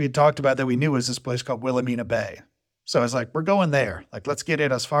place we had talked about that we knew was this place called Wilhelmina Bay. So I was like, we're going there. Let's get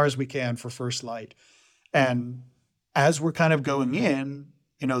in as far as we can for first light. And as we're kind of going in,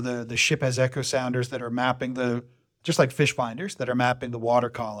 the ship has echo sounders that are mapping just like fish finders that are mapping the water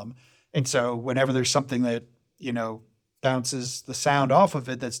column. And so whenever there's something that, bounces the sound off of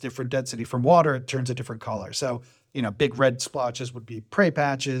it that's different density from water, it turns a different color. So, big red splotches would be prey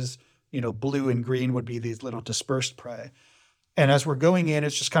patches, blue and green would be these little dispersed prey. And as we're going in,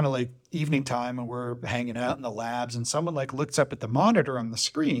 it's just kind of like evening time, and we're hanging out in the labs, and someone looks up at the monitor on the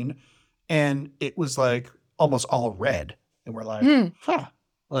screen, and it was almost all red. And we're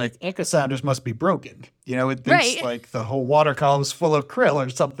like, echo sounders must be broken. It thinks right. the whole water column is full of krill or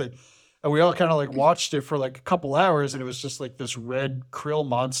something. And we all kind of like watched it for like a couple hours, and it was just like this red krill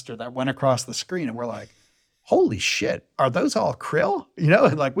monster that went across the screen. And we're like, holy shit, are those all krill?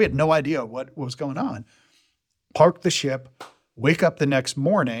 And like we had no idea what was going on. Park the ship, wake up the next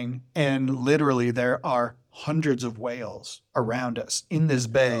morning, and literally there are hundreds of whales around us in this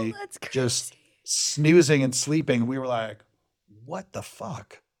bay, just snoozing and sleeping. We were like, what the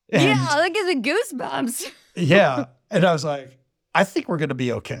fuck? And that gives me goosebumps. yeah. And I was like, I think we're going to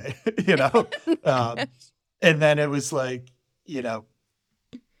be okay, and then it was like,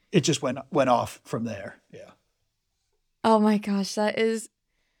 it just went off from there. Yeah. Oh my gosh, that is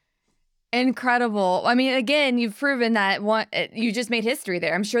incredible. I mean, again, you've proven that you just made history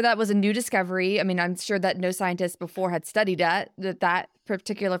there. I'm sure that was a new discovery. I mean, I'm sure that no scientists before had studied that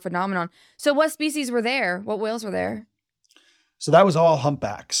particular phenomenon. So what species were there? What whales were there? So that was all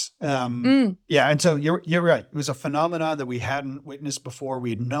humpbacks. Yeah. And so you're right. It was a phenomenon that we hadn't witnessed before.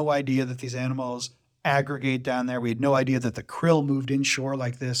 We had no idea that these animals aggregate down there. We had no idea that the krill moved inshore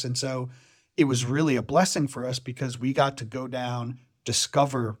like this. And so it was really a blessing for us because we got to go down,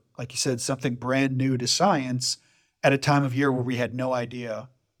 discover, like you said, something brand new to science at a time of year where we had no idea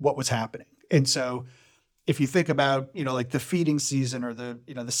what was happening. And so if you think about, like the feeding season or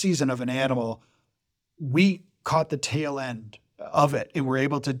the season of an animal, we caught the tail end of it, and we're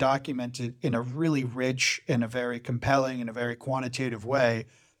able to document it in a really rich and a very compelling and a very quantitative way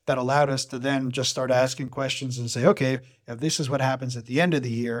that allowed us to then just start asking questions and say, okay, if this is what happens at the end of the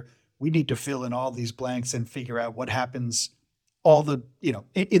year, we need to fill in all these blanks and figure out what happens in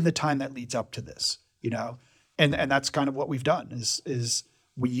the time that leads up to this, and that's kind of what we've done is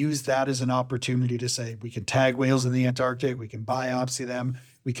we use that as an opportunity to say we can tag whales in the Antarctic, we can biopsy them,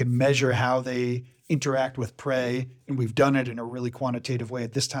 we can measure how they interact with prey, and we've done it in a really quantitative way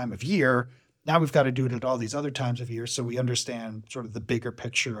at this time of year. Now we've got to do it at all these other times of year so we understand sort of the bigger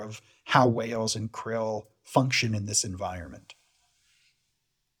picture of how whales and krill function in this environment.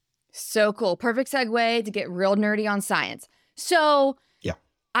 So cool. Perfect segue to get real nerdy on science. So yeah,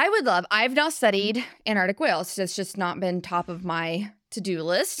 I've not studied Antarctic whales. It's just not been top of my to-do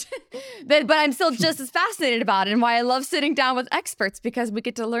list, but I'm still just as fascinated about it, and why I love sitting down with experts, because we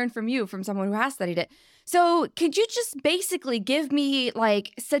get to learn from someone who has studied it. So could you just basically give me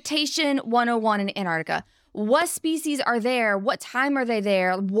like Cetacean 101 in Antarctica? What species are there? What time are they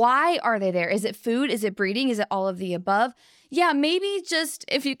there? Why are they there? Is it food? Is it breeding? Is it all of the above? Yeah, maybe just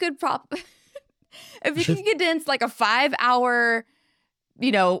if you could condense like a 5-hour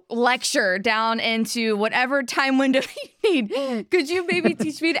lecture down into whatever time window you need. Could you maybe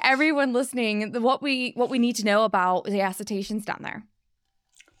teach me, to everyone listening, what we need to know about the cetaceans down there?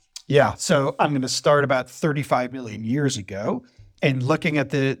 Yeah, so I'm going to start about 35 million years ago, and looking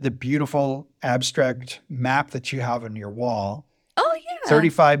at the beautiful abstract map that you have on your wall. Oh yeah,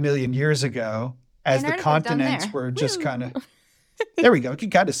 35 million years ago, as the continents were just kind of. There we go. You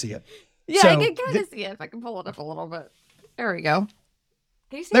can kind of see it. Yeah, so I can kind of see it if I can pull it up a little bit. There we go.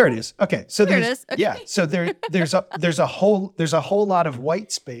 There it is. Okay, so there it is. Okay. Yeah, so there's a whole lot of white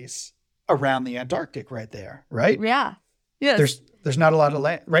space around the Antarctic right there, right? Yeah. Yes. There's not a lot of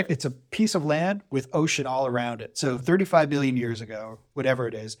land, right? It's a piece of land with ocean all around it. So 35 billion years ago, whatever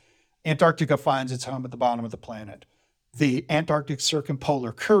it is, Antarctica finds its home at the bottom of the planet. The Antarctic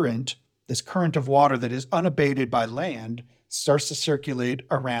circumpolar current, this current of water that is unabated by land, starts to circulate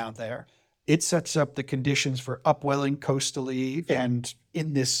around there. It sets up the conditions for upwelling coastally and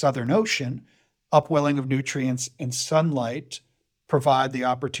in this Southern Ocean. Upwelling of nutrients and sunlight provide the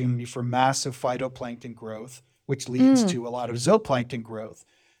opportunity for massive phytoplankton growth, which leads to a lot of zooplankton growth.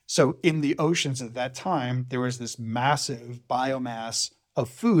 So in the oceans at that time, there was this massive biomass of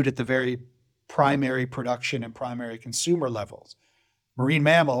food at the very primary production and primary consumer levels. Marine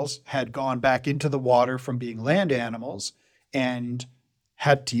mammals had gone back into the water from being land animals and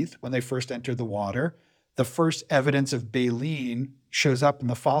had teeth when they first entered the water. The first evidence of baleen shows up in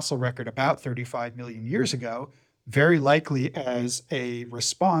the fossil record about 35 million years ago, very likely as a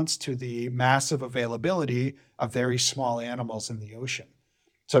response to the massive availability of very small animals in the ocean.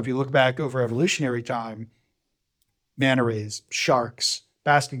 So if you look back over evolutionary time, manta rays, sharks,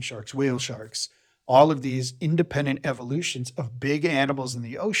 basking sharks, whale sharks, all of these independent evolutions of big animals in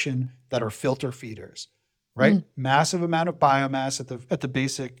the ocean that are filter feeders, right? Massive amount of biomass at the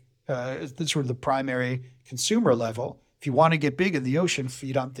basic, sort of the primary consumer level. If you want to get big in the ocean,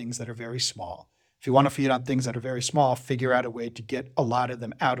 feed on things that are very small. If you want to feed on things that are very small, figure out a way to get a lot of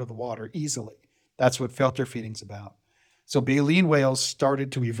them out of the water easily. That's what filter feeding's about. So baleen whales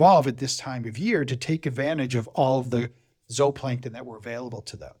started to evolve at this time of year to take advantage of all of the zooplankton that were available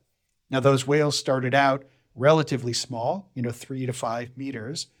to them. Now, those whales started out relatively small, 3 to 5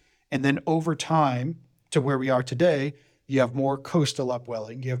 meters. And then over time to where we are today, you have more coastal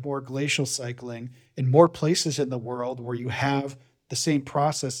upwelling, you have more glacial cycling, and more places in the world where you have the same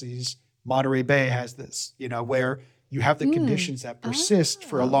processes. Monterey Bay has this, where you have the conditions that persist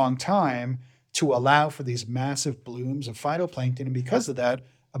for a long time to allow for these massive blooms of phytoplankton. And because of that,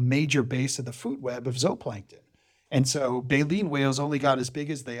 a major base of the food web of zooplankton. And so baleen whales only got as big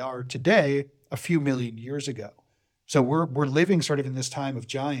as they are today a few million years ago. So we're living sort of in this time of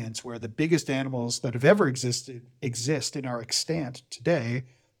giants where the biggest animals that have ever existed exist and are extant today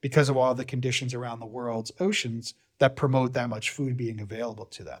because of all the conditions around the world's oceans that promote that much food being available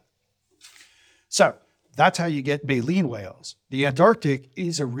to them. So that's how you get baleen whales. The Antarctic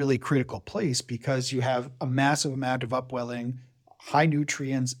is a really critical place because you have a massive amount of upwelling, high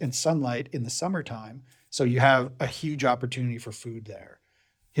nutrients, and sunlight in the summertime. So you have a huge opportunity for food there.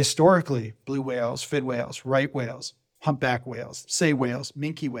 Historically, blue whales, fin whales, right whales, humpback whales, sei whales,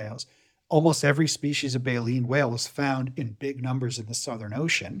 minke whales, almost every species of baleen whale was found in big numbers in the Southern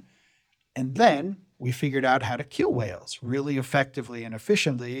Ocean. And then we figured out how to kill whales really effectively and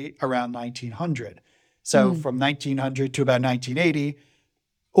efficiently around 1900. So from 1900 to about 1980,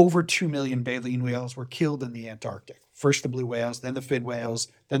 over 2 million baleen whales were killed in the Antarctic. First the blue whales, then the fin whales,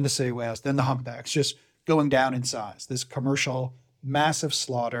 then the sei whales, then the humpbacks, just going down in size. This commercial, massive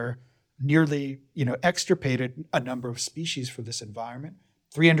slaughter nearly, extirpated a number of species for this environment.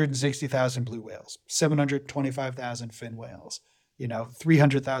 360,000 blue whales, 725,000 fin whales,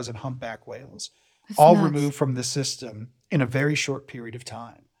 300,000 humpback whales, all removed from the system in a very short period of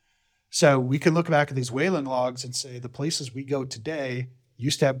time. So we can look back at these whaling logs and say the places we go today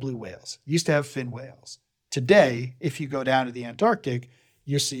used to have blue whales, used to have fin whales. Today, if you go down to the Antarctic,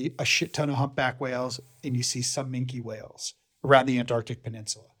 you see a shit ton of humpback whales and you see some minke whales around the Antarctic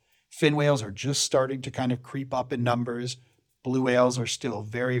Peninsula. Fin whales are just starting to kind of creep up in numbers. Blue whales are still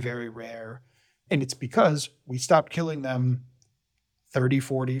very, very rare. And it's because we stopped killing them 30,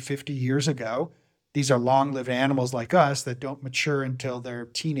 40, 50 years ago. These are long-lived animals like us that don't mature until their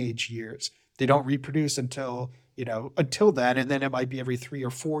teenage years. They don't reproduce until then, and then it might be every 3 or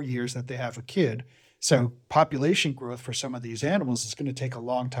 4 years that they have a kid. So population growth for some of these animals is going to take a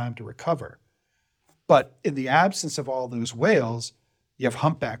long time to recover. But in the absence of all those whales, you have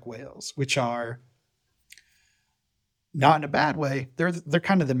humpback whales, which are not in a bad way. They're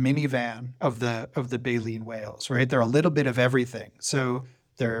kind of the minivan of the baleen whales, right? They're a little bit of everything. So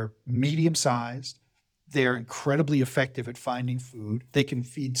they're medium-sized. They're incredibly effective at finding food. They can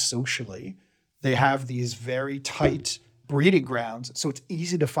feed socially. They have these very tight breeding grounds, so it's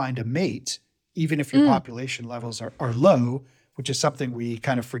easy to find a mate, even if your population levels are low, which is something we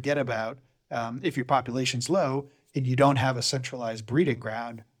kind of forget about. If your population's low and you don't have a centralized breeding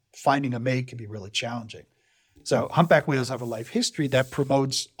ground, finding a mate can be really challenging. So humpback whales have a life history that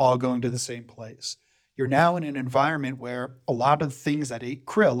promotes all going to the same place. You're now in an environment where a lot of things that ate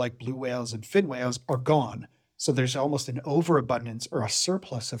krill, like blue whales and fin whales, are gone. So there's almost an overabundance or a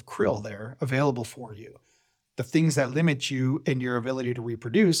surplus of krill there available for you. The things that limit you in your ability to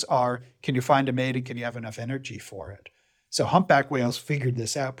reproduce are, can you find a mate and can you have enough energy for it? So humpback whales figured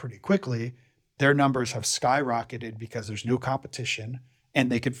this out pretty quickly. Their numbers have skyrocketed because there's no competition and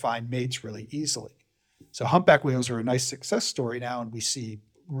they can find mates really easily. So humpback whales are a nice success story now, and we see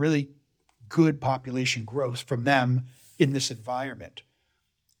really good population growth from them in this environment.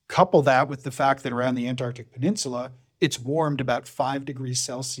 Couple that with the fact that around the Antarctic Peninsula, it's warmed about 5 degrees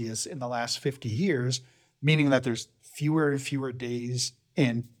Celsius in the last 50 years, meaning that there's fewer and fewer days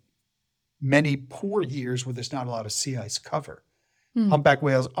and many poor years where there's not a lot of sea ice cover. Humpback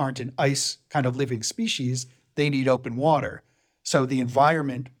whales aren't an ice kind of living species. They need open water. So the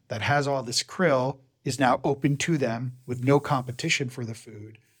environment that has all this krill is now open to them with no competition for the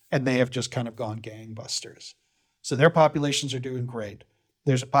food, and they have just kind of gone gangbusters. So their populations are doing great.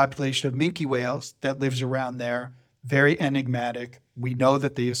 There's a population of minke whales that lives around there, very enigmatic. We know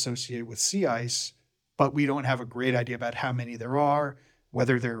that they associate with sea ice, but we don't have a great idea about how many there are,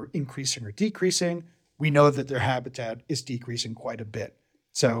 whether they're increasing or decreasing. We know that their habitat is decreasing quite a bit.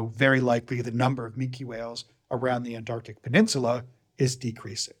 So very likely the number of minke whales around the Antarctic Peninsula is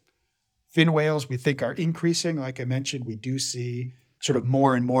decreasing. Fin whales we think are increasing. Like I mentioned, we do see sort of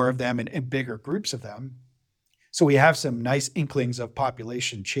more and more of them and bigger groups of them. So we have some nice inklings of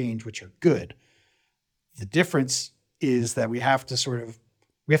population change, which are good. The difference is that we have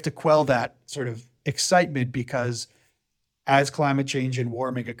to quell that sort of excitement, because as climate change and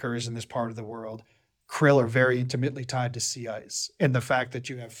warming occurs in this part of the world, krill are very intimately tied to sea ice. And the fact that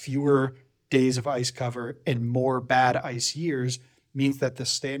you have fewer days of ice cover and more bad ice years means that the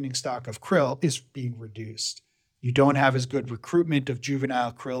standing stock of krill is being reduced. You don't have as good recruitment of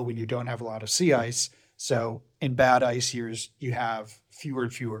juvenile krill when you don't have a lot of sea ice. So in bad ice years, you have fewer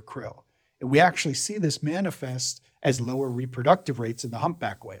and fewer krill. And we actually see this manifest as lower reproductive rates in the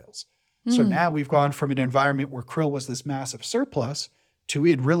humpback whales. So now we've gone from an environment where krill was this massive surplus to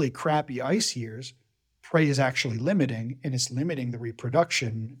in really crappy ice years, prey is actually limiting, and it's limiting the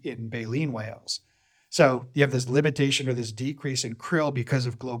reproduction in baleen whales. So you have this limitation or this decrease in krill because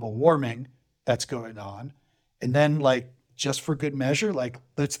of global warming that's going on. And then, like, just for good measure, like,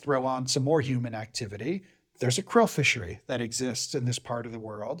 let's throw on some more human activity. There's a krill fishery that exists in this part of the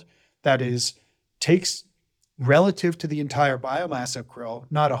world that takes relative to the entire biomass of krill,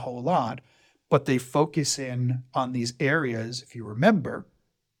 not a whole lot, but they focus in on these areas, if you remember,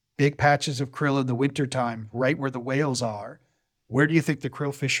 big patches of krill in the wintertime, right where the whales are. Where do you think the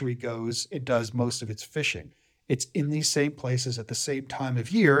krill fishery goes? It does most of its fishing. It's in these same places at the same time of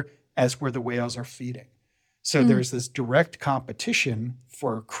year as where the whales are feeding. So there's this direct competition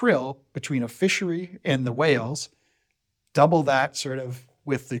for krill between a fishery and the whales, double that sort of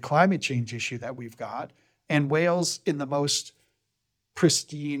with the climate change issue that we've got. And whales in the most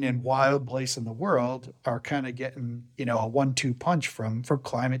pristine and wild place in the world are kind of getting, a 1-2 punch from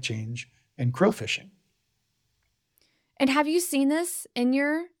climate change and krill fishing. And have you seen this in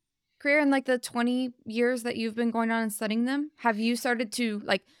your career in like the 20 years that you've been going on and studying them? Have you started to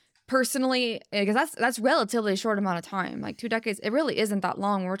like personally, because that's relatively a short amount of time, like 2 decades, it really isn't that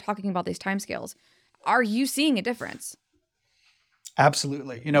long when we're talking about these timescales. Are you seeing a difference?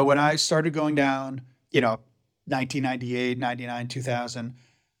 Absolutely. When I started going down, 1998, 99, 2000,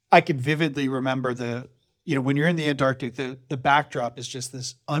 I can vividly remember when you're in the Antarctic, the backdrop is just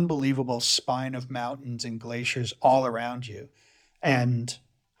this unbelievable spine of mountains and glaciers all around you. And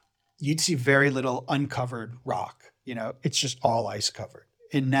you'd see very little uncovered rock. It's just all ice covered.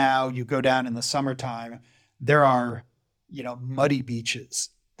 And now you go down in the summertime, there are, muddy beaches.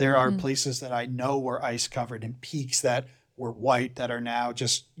 There are places that I know were ice covered and peaks that were white that are now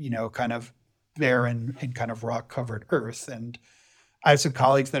just, kind of barren and kind of rock covered earth. And I have some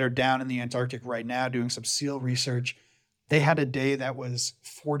colleagues that are down in the Antarctic right now doing some seal research. They had a day that was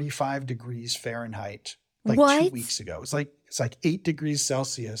 45 degrees Fahrenheit, like What? 2 weeks ago. It's like 8 degrees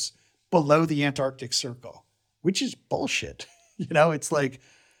Celsius below the Antarctic Circle, which is bullshit. It's like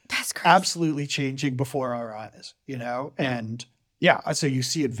That's crazy. absolutely changing before our eyes, and yeah, so you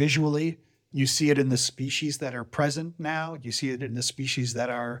see it visually, you see it in the species that are present now, you see it in the species that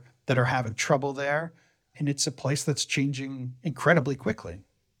are having trouble there. And it's a place that's changing incredibly quickly.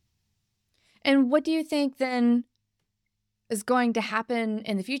 And what do you think then is going to happen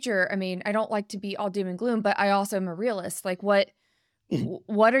in the future? I mean, I don't like to be all doom and gloom, but I also am a realist. Like, what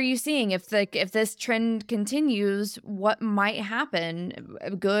are you seeing? If this trend continues, what might happen?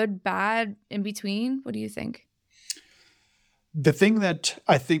 Good, bad, in between? What do you think? The thing that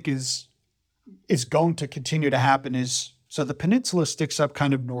I think is going to continue to happen is, so the peninsula sticks up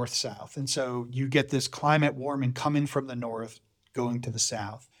kind of north-south. And so you get this climate warming coming from the north, going to the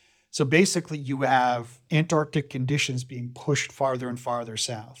south. So basically you have Antarctic conditions being pushed farther and farther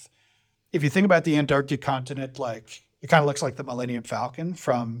south. If you think about the Antarctic continent, like it kind of looks like the Millennium Falcon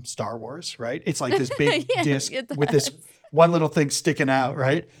from Star Wars, right? It's like this big Yeah, disc it with this one little thing sticking out,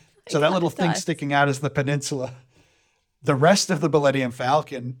 right? So that little thing does. sticking out is the peninsula. The rest of the Millennium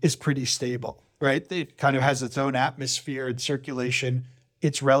Falcon is pretty stable, right? It kind of has its own atmosphere and circulation.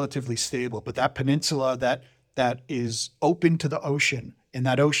 It's relatively stable, but that peninsula that is open to the ocean, and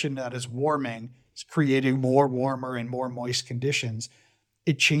that ocean that is warming is creating more warmer and more moist conditions.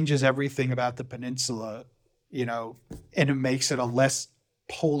 It changes everything about the peninsula, and it makes it a less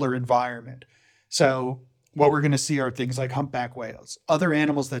polar environment. So what we're going to see are things like humpback whales. Other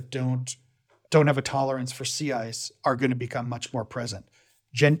animals that don't have a tolerance for sea ice are going to become much more present.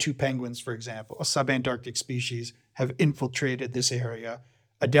 Gentoo penguins, for example, a subantarctic species, have infiltrated this area.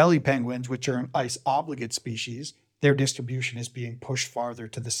 Adelie penguins, which are an ice obligate species, their distribution is being pushed farther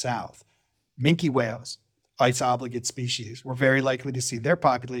to the south. Minke whales, ice obligate species, we're very likely to see their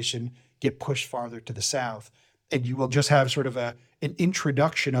population get pushed farther to the south. And you will just have sort of an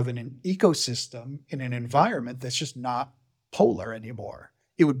introduction of an ecosystem in an environment that's just not polar anymore.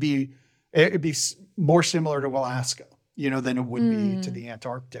 It'd be more similar to Alaska, than it would be to the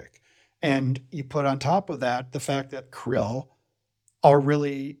Antarctic. And you put on top of that the fact that krill are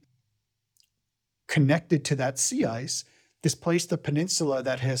really connected to that sea ice, displaced the peninsula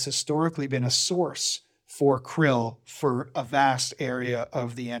that has historically been a source for krill for a vast area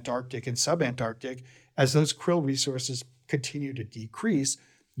of the Antarctic and subantarctic. As those krill resources continue to decrease,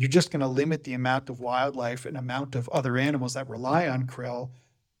 you're just going to limit the amount of wildlife and amount of other animals that rely on krill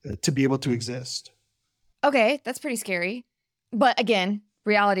to be able to exist. Okay, that's pretty scary. But again,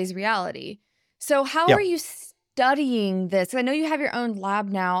 reality is reality. So how Yeah. are you studying this? I know you have your own lab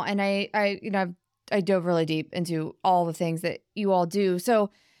now, and I dove really deep into all the things that you all do.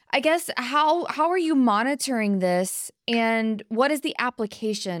 So I guess how are you monitoring this, and what is the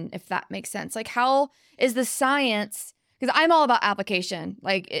application, if that makes sense? Like, how is the science? Because I'm all about application.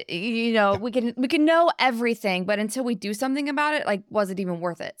 Like, Yeah. we can know everything, but until we do something about it, like, was it even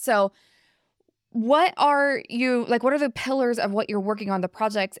worth it? So what are you like? What are the pillars of what you're working on, the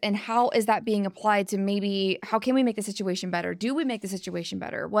projects, and how is that being applied to maybe how can we make the situation better? Do we make the situation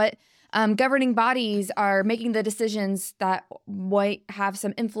better? What governing bodies are making the decisions that might have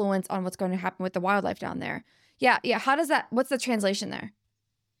some influence on what's going to happen with the wildlife down there? Yeah, yeah. How does that? What's the translation there?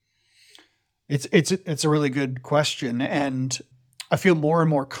 It's a really good question, and I feel more and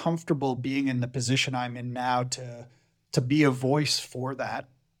more comfortable being in the position I'm in now to be a voice for that,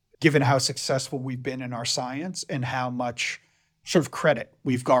 given how successful we've been in our science and how much sort of credit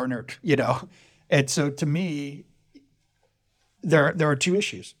we've garnered, you know. And so to me, there are two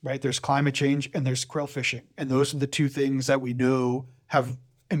issues, right? There's climate change and there's krill fishing. And those are the two things that we know have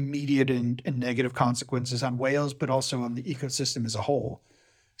immediate and negative consequences on whales, but also on the ecosystem as a whole.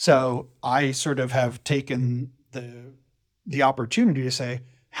 So I sort of have taken the opportunity to say,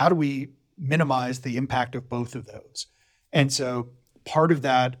 how do we minimize the impact of both of those? And so part of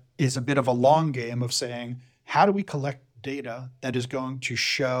that is a bit of a long game of saying, how do we collect data that is going to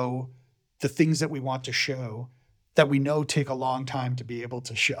show the things that we want to show that we know take a long time to be able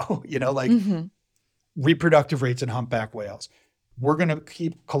to show, like Mm-hmm. reproductive rates in humpback whales. We're going to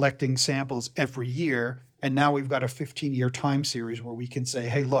keep collecting samples every year. And now we've got a 15-year time series where we can say,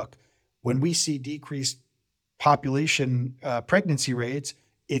 hey, look, when we see decreased population pregnancy rates,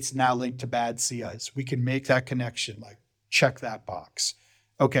 it's now linked to bad sea ice. We can make that connection, like check that box.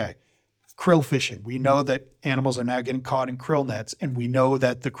 Okay, krill fishing. We know that animals are now getting caught in krill nets, and we know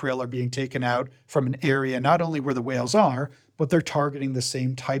that the krill are being taken out from an area not only where the whales are, but they're targeting the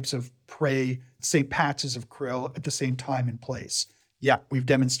same types of prey, same patches of krill at the same time and place. Yeah, we've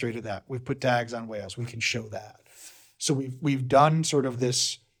demonstrated that. We've put tags on whales. We can show that. So we've done sort of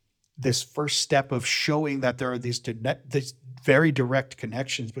this first step of showing that there are these very direct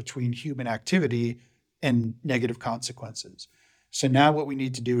connections between human activity and negative consequences. So now what we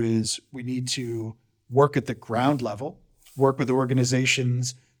need to do is we need to work at the ground level, work with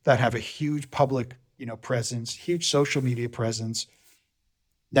organizations that have a huge public, presence, huge social media presence,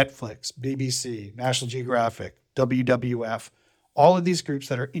 Netflix, BBC, National Geographic, WWF, all of these groups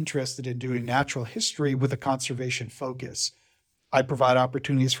that are interested in doing natural history with a conservation focus. I provide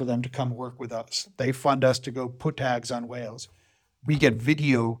opportunities for them to come work with us. They fund us to go put tags on whales. We get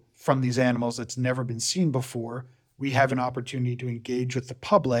video from these animals that's never been seen before. We have an opportunity to engage with the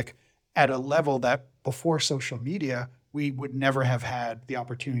public at a level that before social media, we would never have had the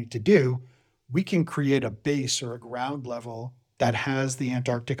opportunity to do. We can create a base or a ground level that has the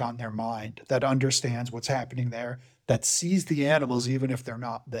Antarctic on their mind, that understands what's happening there, that sees the animals even if they're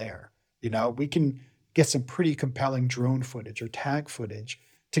not there. We can get some pretty compelling drone footage or tag footage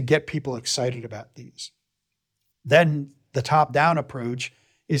to get people excited about these. Then the top-down approach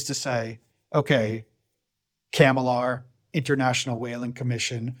is to say, okay, CAMLR, International Whaling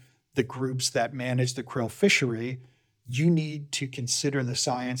Commission, the groups that manage the krill fishery, you need to consider the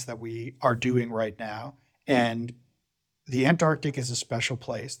science that we are doing right now. And the Antarctic is a special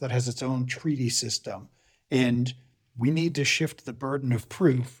place that has its own treaty system. And we need to shift the burden of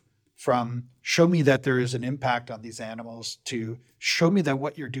proof from show me that there is an impact on these animals to show me that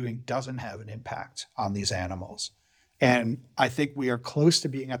what you're doing doesn't have an impact on these animals. And I think we are close to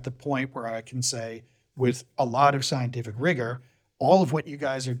being at the point where I can say, with a lot of scientific rigor, all of what you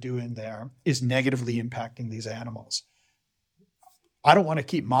guys are doing there is negatively impacting these animals. I don't want to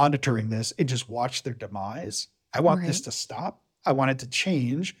keep monitoring this and just watch their demise. I want this to stop. I want it to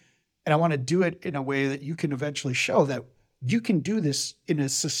change. And I want to do it in a way that you can eventually show that you can do this in a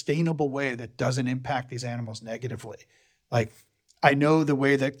sustainable way that doesn't impact these animals negatively. Like, I know the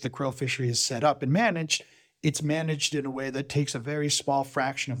way that the krill fishery is set up and managed, it's managed in a way that takes a very small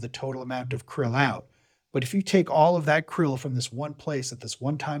fraction of the total amount of krill out. But if you take all of that krill from this one place at this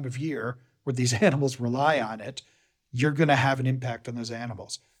one time of year where these animals rely on it, you're going to have an impact on those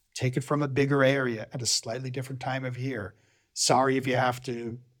animals. Take it from a bigger area at a slightly different time of year. Sorry if you have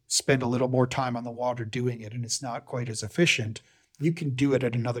to spend a little more time on the water doing it and it's not quite as efficient. You can do it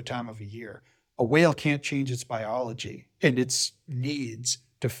at another time of a year. A whale can't change its biology and its needs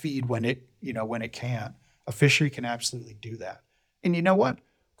to feed when it can. A fishery can absolutely do that. And you know what?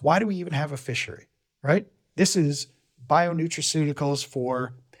 Why do we even have a fishery, right? This is bionutraceuticals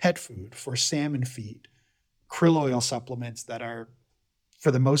for pet food, for salmon feed. krill oil supplements that are,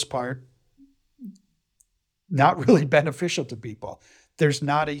 for the most part, not really beneficial to people. There's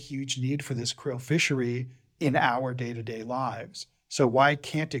not a huge need for this krill fishery in our day-to-day lives. So why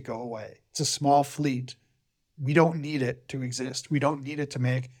can't it go away? It's a small fleet. We don't need it to exist. We don't need it to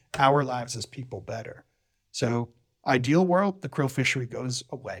make our lives as people better. So ideal world, the krill fishery goes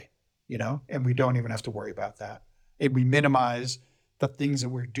away, and we don't even have to worry about that. And we minimize the things that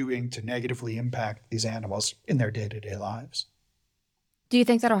we're doing to negatively impact these animals in their day-to-day lives. Do you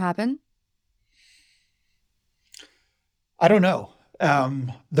think that'll happen? I don't know.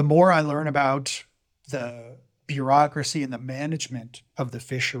 The more I learn about the bureaucracy and the management of the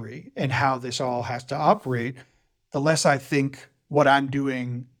fishery and how this all has to operate, the less I think what I'm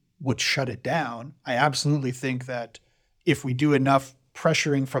doing would shut it down. I absolutely think that if we do enough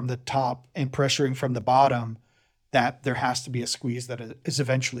pressuring from the top and pressuring from the bottom, that there has to be a squeeze that is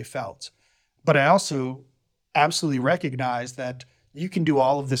eventually felt. But I also absolutely recognize that you can do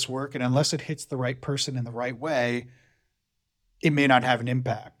all of this work, and unless it hits the right person in the right way, it may not have an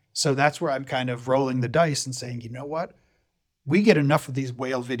impact. So that's where I'm kind of rolling the dice and saying, you know what? We get enough of these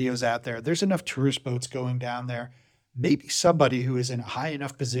whale videos out there. There's enough tourist boats going down there. Maybe somebody who is in a high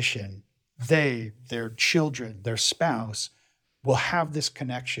enough position, they, their children, their spouse, will have this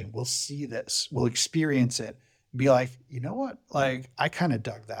connection, will see this, will experience it, be like, you know what? Like, I kind of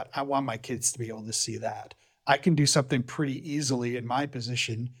dug that. I want my kids to be able to see that. I can do something pretty easily in my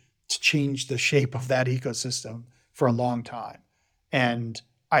position to change the shape of that ecosystem for a long time. And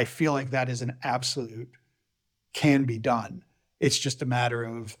I feel like that is an absolute can be done. It's just a matter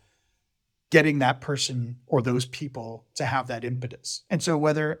of getting that person or those people to have that impetus. And so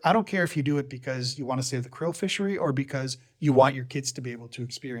I don't care if you do it because you want to save the krill fishery or because you want your kids to be able to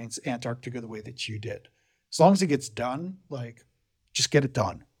experience Antarctica the way that you did. As long as it gets done, just get it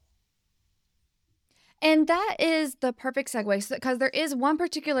done. And that is the perfect segue, because there is one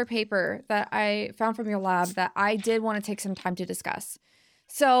particular paper that I found from your lab that I did want to take some time to discuss.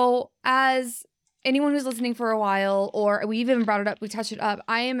 So as anyone who's listening for a while, or we even brought it up, we touched it up,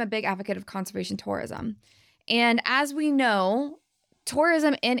 I am a big advocate of conservation tourism. And as we know,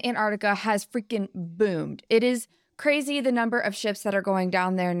 tourism in Antarctica has freaking boomed. It is crazy the number of ships that are going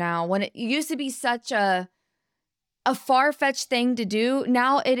down there now. When it used to be such a far-fetched thing to do,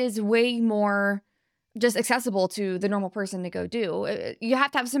 now it is way more just accessible to the normal person to go do. You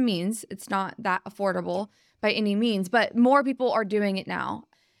have to have some means. It's not that affordable by any means, but more people are doing it now.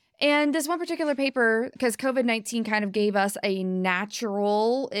 And this one particular paper, because COVID-19 kind of gave us a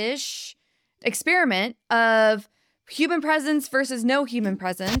natural-ish experiment of human presence versus no human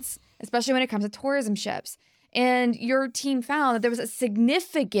presence, especially when it comes to tourism ships. And your team found that there was a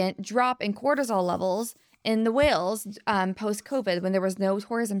significant drop in cortisol levels in the whales post-COVID when there was no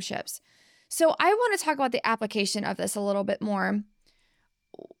tourism ships. So I want to talk about the application of this a little bit more.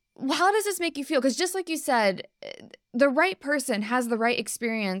 How does this make you feel? Because just like you said, the right person has the right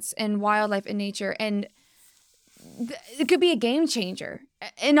experience in wildlife and nature, and it could be a game changer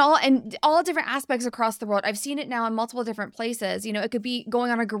in all different aspects across the world. I've seen it now in multiple different places. It could be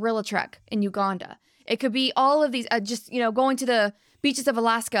going on a gorilla trek in Uganda. It could be all of these, going to the beaches of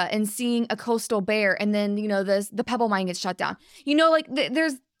Alaska and seeing a coastal bear, and then, the pebble mine gets shut down.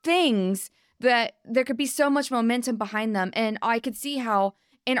 There's things that there could be so much momentum behind them. And I could see how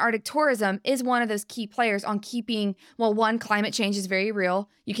Antarctic tourism is one of those key players on keeping, one, climate change is very real.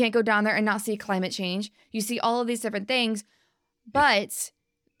 You can't go down there and not see climate change. You see all of these different things. But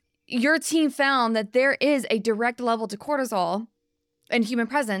your team found that there is a direct level to cortisol and human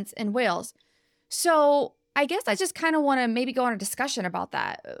presence in whales. So I guess I just kind of want to maybe go on a discussion about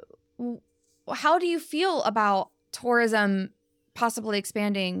that. How do you feel about tourism possibly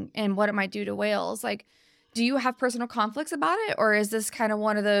expanding and what it might do to whales? Do you have personal conflicts about it? Or is this kind of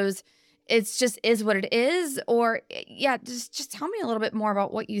one of those, it's just is what it is? Or just tell me a little bit more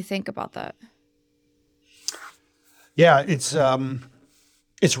about what you think about that. Yeah, it's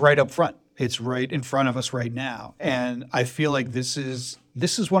right up front. It's right in front of us right now. And I feel like this is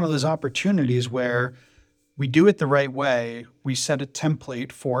one of those opportunities where we do it the right way. We set a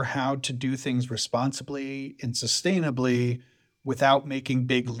template for how to do things responsibly and sustainably without making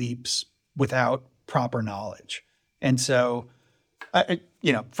big leaps, without proper knowledge. And so,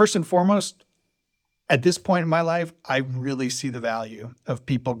 first and foremost, at this point in my life, I really see the value of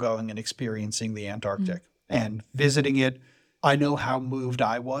people going and experiencing the Antarctic and visiting it. I know how moved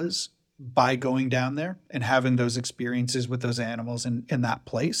I was by going down there and having those experiences with those animals in that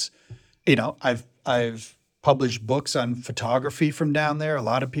place. I've published books on photography from down there. A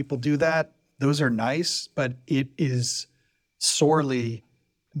lot of people do that. Those are nice, but it is sorely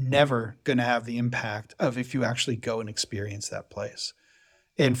never going to have the impact of if you actually go and experience that place.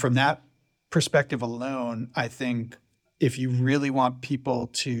 And from that perspective alone, I think if you really want people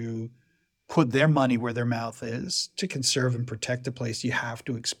to put their money where their mouth is to conserve and protect a place, you have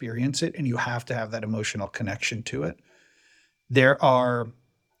to experience it and you have to have that emotional connection to it. There are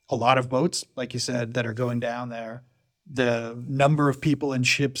a lot of boats, like you said, that are going down there. The number of people in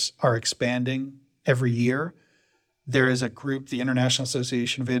ships are expanding every year. There is a group, the International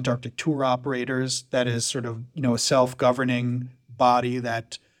Association of Antarctic Tour Operators, that is sort of, a self-governing body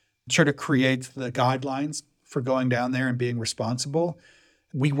that sort of creates the guidelines for going down there and being responsible.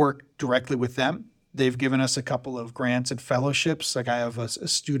 We work directly with them. They've given us a couple of grants and fellowships. Like I have a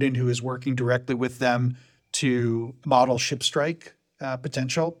student who is working directly with them to model ship strike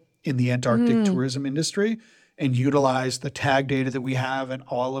potential in the Antarctic tourism industry and utilize the tag data that we have and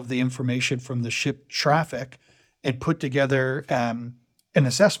all of the information from the ship traffic and put together an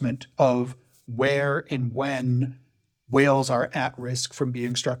assessment of where and when whales are at risk from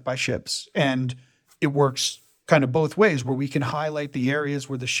being struck by ships. And it works kind of both ways, where we can highlight the areas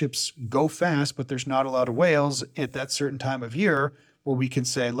where the ships go fast, but there's not a lot of whales at that certain time of year, where we can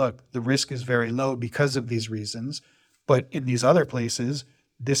say, look, the risk is very low because of these reasons. But in these other places,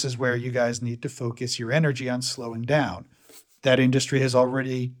 this is where you guys need to focus your energy on slowing down. That industry has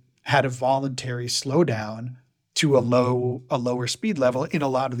already had a voluntary slowdown to a lower speed level in a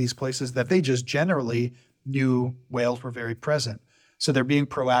lot of these places that they just generally knew whales were very present. So they're being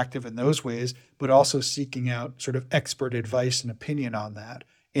proactive in those ways, but also seeking out sort of expert advice and opinion on that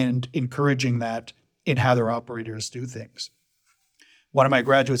and encouraging that in how their operators do things. One of my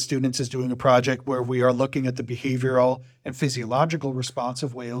graduate students is doing a project where we are looking at the behavioral and physiological response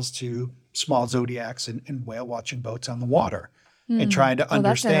of whales to small zodiacs and whale watching boats on the water and trying to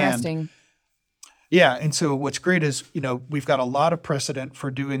understand. That's interesting. Yeah. And so what's great is, we've got a lot of precedent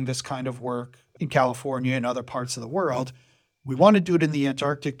for doing this kind of work in California and other parts of the world. We want to do it in the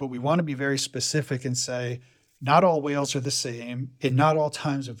Antarctic, but we want to be very specific and say, not all whales are the same and not all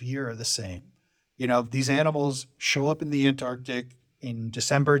times of year are the same. These animals show up in the Antarctic in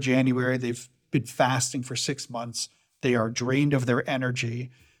December, January. They've been fasting for 6 months. They are drained of their energy.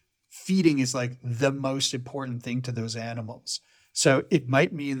 Feeding is like the most important thing to those animals. So it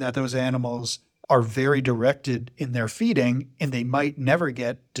might mean that those animals are very directed in their feeding and they might never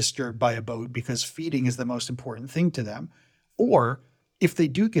get disturbed by a boat because feeding is the most important thing to them. Or if they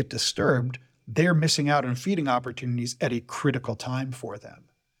do get disturbed, they're missing out on feeding opportunities at a critical time for them.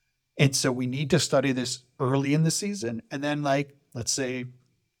 And so we need to study this early in the season. And then let's say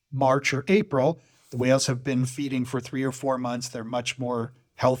March or April, the whales have been feeding for 3 or 4 months. They're much more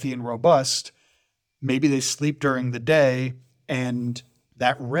healthy and robust. Maybe they sleep during the day and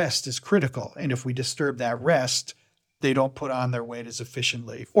that rest is critical. And if we disturb that rest, they don't put on their weight as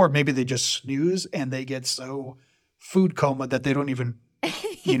efficiently. Or maybe they just snooze and they get so food coma that they don't even,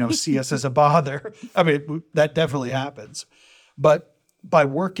 see us as a bother. I mean, that definitely happens. But by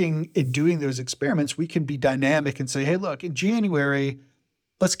working and doing those experiments, we can be dynamic and say, hey, look, in January,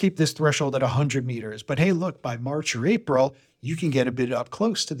 let's keep this threshold at 100 meters. But hey, look, by March or April, you can get a bit up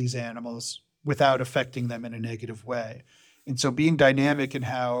close to these animals without affecting them in a negative way. And so being dynamic in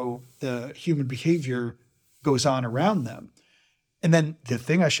how the human behavior goes on around them. And then the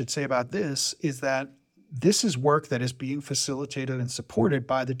thing I should say about this is that this is work that is being facilitated and supported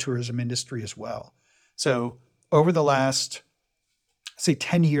by the tourism industry as well. So over the last, say,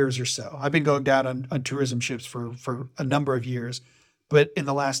 10 years or so, I've been going down on tourism ships for a number of years, but in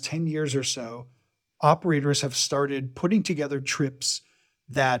the last 10 years or so, operators have started putting together trips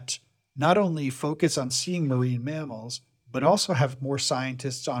that not only focus on seeing marine mammals, but also have more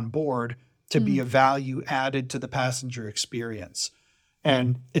scientists on board to be a value added to the passenger experience.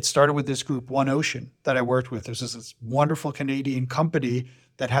 And it started with this group, One Ocean, that I worked with. There's this wonderful Canadian company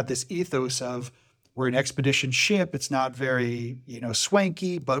that had this ethos of, we're an expedition ship. It's not very,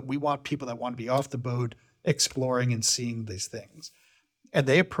 swanky, but we want people that want to be off the boat exploring and seeing these things. And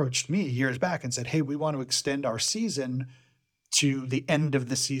they approached me years back and said, hey, we want to extend our season to the end of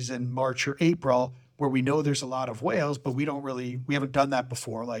the season, March or April, where we know there's a lot of whales, but we haven't done that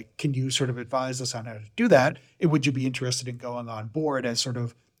before. Like, can you sort of advise us on how to do that? And would you be interested in going on board as sort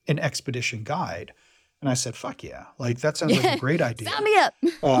of an expedition guide? And I said, fuck yeah. That sounds like a great idea. Sign me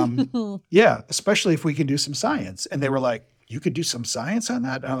up. Yeah, especially if we can do some science. And they were like, you could do some science on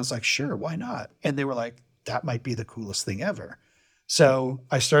that? And I was like, sure, why not? And they were like, that might be the coolest thing ever. So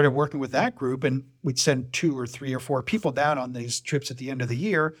I started working with that group, and we'd send 2 or 3 or 4 people down on these trips at the end of the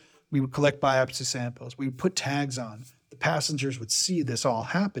year. We would collect biopsy samples. We would put tags on. The passengers would see this all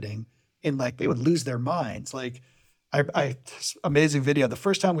happening and they would lose their minds. Amazing video. The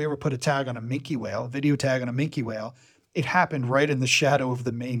first time we ever put a tag on a minke whale, a video tag on a minke whale, it happened right in the shadow of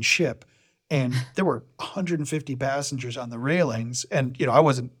the main ship. And there were 150 passengers on the railings. And, I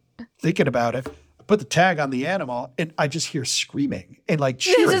wasn't thinking about it. I put the tag on the animal and I just hear screaming and like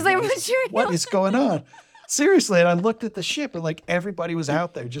cheering. Just like, what is going on? Seriously. And I looked at the ship and like everybody was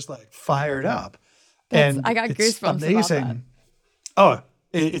out there just like fired up. And I got goosebumps amazing. about that. Oh,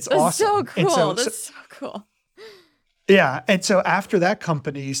 it's awesome. So cool. And That's so cool. Yeah. And so after that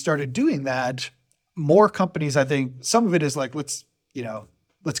company started doing that, more companies, I think some of it is like, let's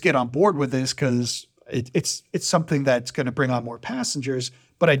get on board with this because it's something that's going to bring on more passengers.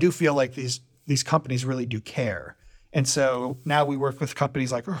 But I do feel like these companies really do care. And so now we work with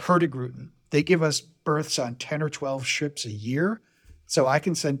companies like Friedlaender. They give us berths on 10 or 12 ships a year. So I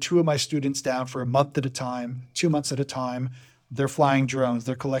can send 2 of my students down for a month at a time, 2 months at a time. They're flying drones,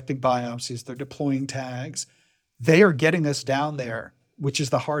 they're collecting biopsies, they're deploying tags. They are getting us down there, which is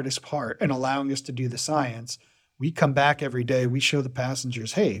the hardest part, and allowing us to do the science. We come back every day, we show the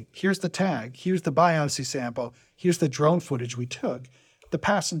passengers, hey, here's the tag, here's the biopsy sample, here's the drone footage we took. The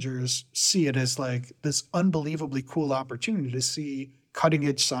passengers see it as like this unbelievably cool opportunity to see cutting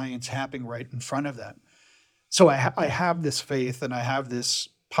edge science happening right in front of them. So I have this faith and I have this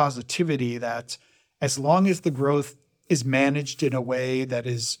positivity that as long as the growth is managed in a way that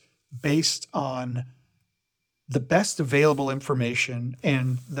is based on the best available information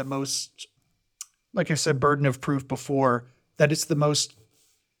and the most, like I said, burden of proof before, that it's the most,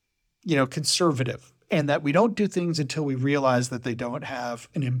 conservative, and that we don't do things until we realize that they don't have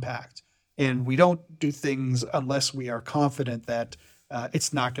an impact. And we don't do things unless we are confident that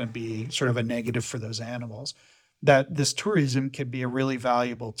it's not going to be sort of a negative for those animals. That this tourism can be a really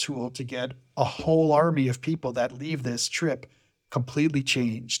valuable tool to get a whole army of people that leave this trip completely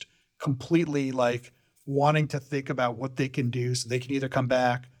changed, completely like wanting to think about what they can do so they can either come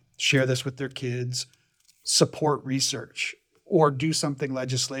back, share this with their kids, support research, or do something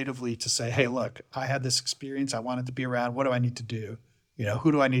legislatively to say, hey, look, I had this experience. I wanted to be around. What do I need to do?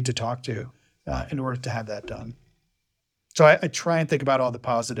 Who do I need to talk to in order to have that done? So I try and think about all the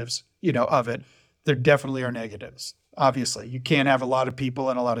positives, of it. There definitely are negatives. Obviously, you can't have a lot of people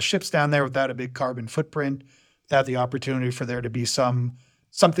and a lot of ships down there without a big carbon footprint, without the opportunity for there to be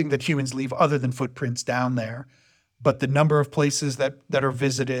something that humans leave other than footprints down there. But the number of places that are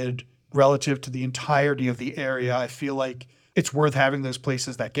visited relative to the entirety of the area, I feel like it's worth having those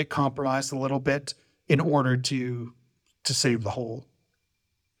places that get compromised a little bit in order to save the whole.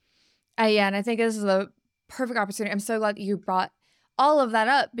 Yeah, and I think this is a perfect opportunity. I'm so glad that you brought all of that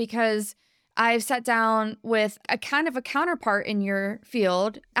up because I've sat down with a kind of a counterpart in your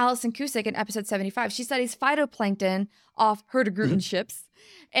field, Alison Cusick, in episode 75. She studies phytoplankton off Hurtigruten ships.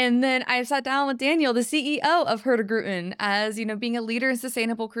 And then I sat down with Daniel, the CEO of Hurtigruten, as, being a leader in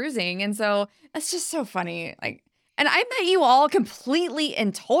sustainable cruising. And so it's just so funny. And I met you all completely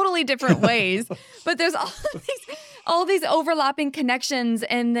in totally different ways, but there's all these overlapping connections.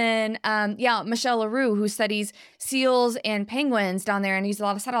 And then, Michelle LaRue, who studies seals and penguins down there and uses a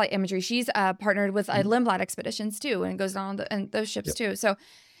lot of satellite imagery. She's partnered with Lindblad expeditions too, and goes down on those ships too. So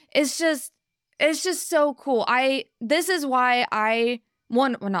it's just so cool. This is why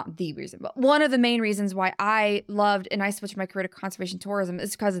not the reason, but one of the main reasons why I loved and I switched my career to conservation tourism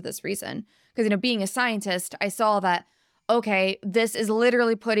is because of this reason. Because, being a scientist, I saw that, okay, this is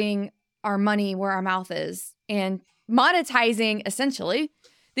literally putting our money where our mouth is and monetizing essentially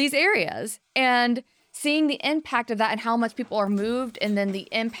these areas and seeing the impact of that and how much people are moved and then the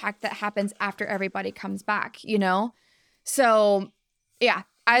impact that happens after everybody comes back, So, yeah.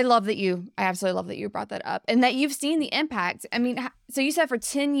 I absolutely love that you brought that up and that you've seen the impact. I mean, so you said for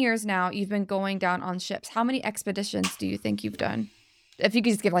 10 years now, you've been going down on ships. How many expeditions do you think you've done? If you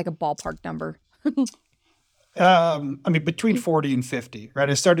could just give like a ballpark number. Between 40 and 50, right?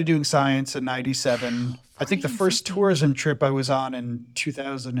 I started doing science in 97. I think the first tourism trip I was on in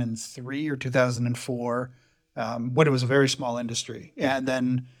 2003 or 2004, when it was a very small industry. And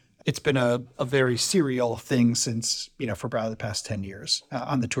then it's been a very serial thing since, for probably the past 10 years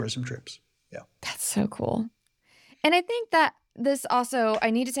on the tourism trips. Yeah. That's so cool. And I think that this also,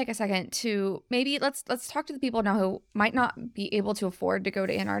 I need to take a second to maybe let's talk to the people now who might not be able to afford to go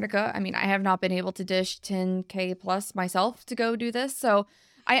to Antarctica. I mean, I have not been able to dish $10K plus myself to go do this. So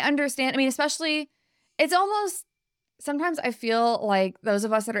I understand. I mean, especially it's almost, sometimes I feel like those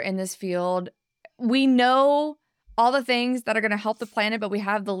of us that are in this field, we know all the things that are going to help the planet, but we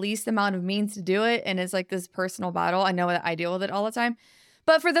have the least amount of means to do it. And it's like this personal battle. I know that I deal with it all the time.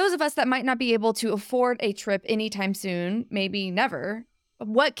 But for those of us that might not be able to afford a trip anytime soon, maybe never,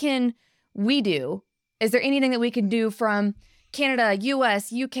 what can we do Is there anything that we can do from Canada,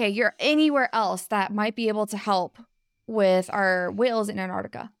 US, UK, Europe, anywhere else that might be able to help with our whales in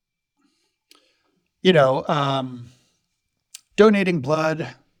Antarctica? Donating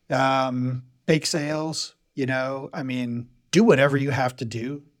blood, bake sales, do whatever you have to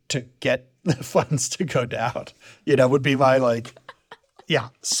do to get the funds to go down, would be my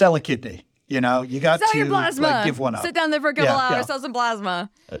sell a kidney, you got sell to your plasma. Give one up. Sit down there for a couple hours, sell some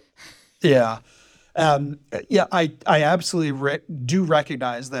plasma. Yeah. I absolutely do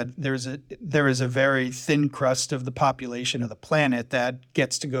recognize that there is a very thin crust of the population of the planet that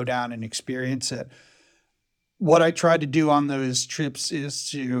gets to go down and experience it. What I try to do on those trips is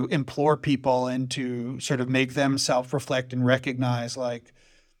to implore people and to sort of make them self-reflect and recognize,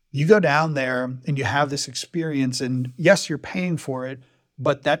 you go down there and you have this experience, and yes, you're paying for it,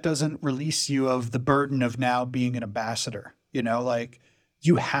 but that doesn't release you of the burden of now being an ambassador.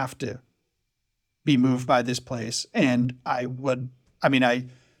 You have to be moved by this place. And to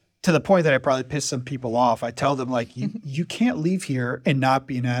the point that I probably piss some people off, I tell them you can't leave here and not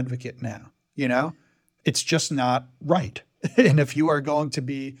be an advocate now, It's just not right. And if you are going to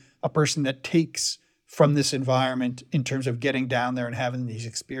be a person that takes from this environment in terms of getting down there and having these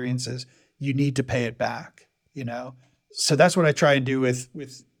experiences, you need to pay it back, So that's what I try and do with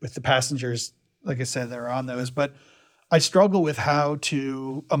the passengers, like I said, that are on those. But I struggle with how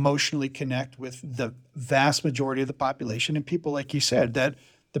to emotionally connect with the vast majority of the population and people, like you said, that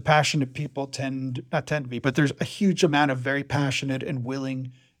the passionate people not tend to be, but there's a huge amount of very passionate and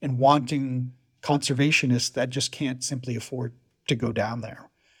willing and wanting conservationists that just can't simply afford to go down there.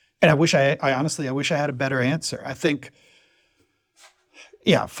 And I honestly wish I had a better answer. I think,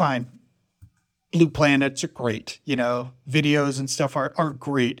 fine. Blue planets are great, videos and stuff are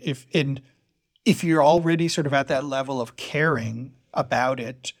great. If you're already sort of at that level of caring about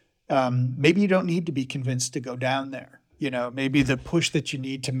it, maybe you don't need to be convinced to go down there. Maybe the push that you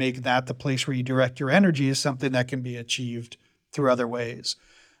need to make that the place where you direct your energy is something that can be achieved through other ways.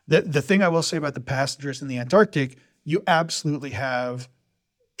 The thing I will say about the passengers in the Antarctic, you absolutely have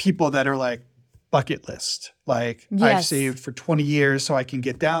people that are bucket list. Yes. I've saved for 20 years so I can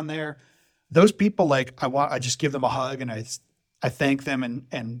get down there. Those people, I just give them a hug and I thank them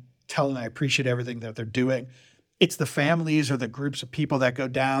and tell them I appreciate everything that they're doing. It's the families or the groups of people that go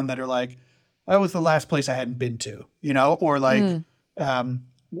down that are that was the last place I hadn't been to, or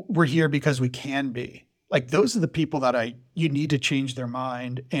we're here because we can be. Those are the people that you need to change their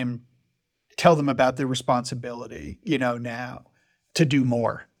mind and tell them about their responsibility, now to do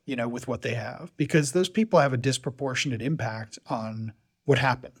more, with what they have, because those people have a disproportionate impact on what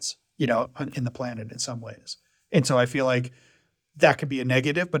happens, in the planet in some ways. And so I feel like that could be a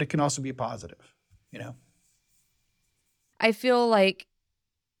negative, but it can also be a positive, I feel like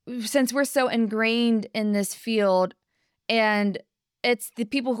since we're so ingrained in this field, and it's the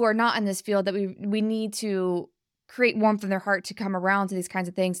people who are not in this field that we need to create warmth in their heart to come around to these kinds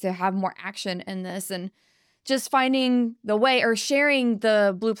of things, to have more action in this, and just finding the way or sharing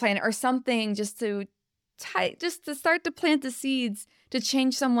the Blue Planet or something just to start to plant the seeds to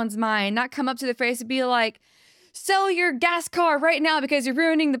change someone's mind, not come up to their face and be like, sell your gas car right now because you're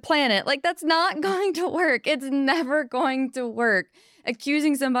ruining the planet. That's not going to work. It's never going to work.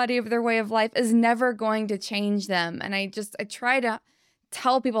 Accusing somebody of their way of life is never going to change them. And I try to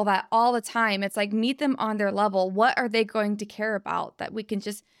tell people that all the time. It's meet them on their level. What are they going to care about that we can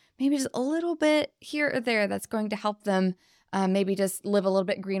just maybe just a little bit here or there that's going to help them maybe just live a little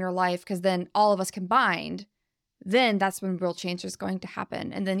bit greener life, because then all of us combined, then that's when real change is going to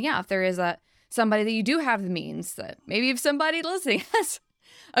happen. And then, if there is somebody that you do have the means, that maybe if somebody listening has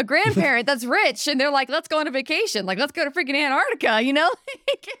a grandparent that's rich and they're like, let's go on a vacation, let's go to freaking Antarctica,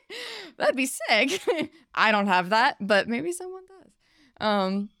 that'd be sick. I don't have that, but maybe someone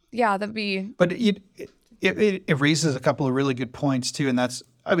does. That'd be. But it raises a couple of really good points too, and that's,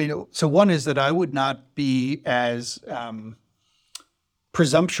 so one is that I would not be as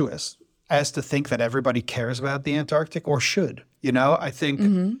presumptuous as to think that everybody cares about the Antarctic or should. I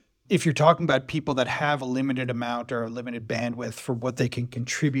think if you're talking about people that have a limited amount or a limited bandwidth for what they can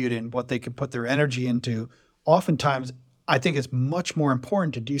contribute and what they can put their energy into, oftentimes I think it's much more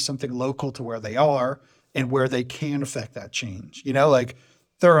important to do something local to where they are and where they can affect that change.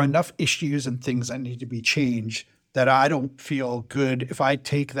 There are enough issues and things that need to be changed that I don't feel good if I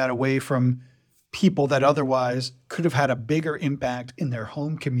take that away from people that otherwise could have had a bigger impact in their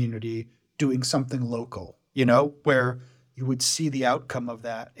home community doing something local, where you would see the outcome of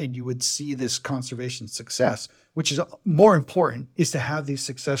that and you would see this conservation success, which is more important, is to have these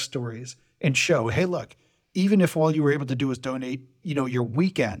success stories and show, hey, look, even if all you were able to do was donate, your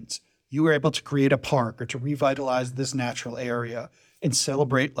weekends, you were able to create a park or to revitalize this natural area and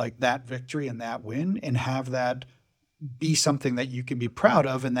celebrate like that victory and that win and have that be something that you can be proud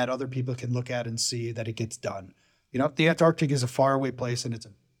of and that other people can look at and see that it gets done. You know, the Antarctic is a faraway place and it's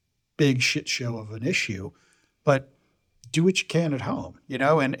a big shit show of an issue, but do what you can at home, you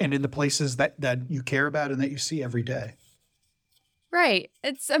know, and in the places that you care about and that you see every day. Right.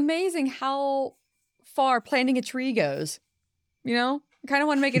 It's amazing how far planting a tree goes. You know, I kind of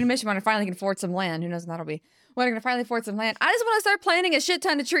want to make it a mission when I finally can afford some land. Who knows when that'll be. When I'm going to finally afford some land, I just want to start planting a shit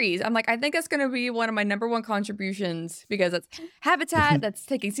ton of trees. I'm like, I think that's going to be one of my number one contributions because it's habitat, that's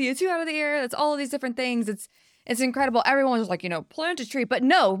taking CO2 out of the air, that's all of these different things. It's incredible. Everyone's like, you know, plant a tree. But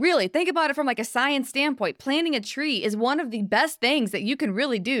no, really, think about it from like a science standpoint. Planting a tree is one of the best things that you can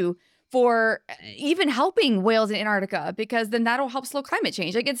really do for even helping whales in Antarctica, because then that'll help slow climate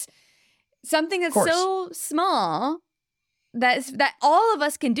change. Like, it's something that's so small that all of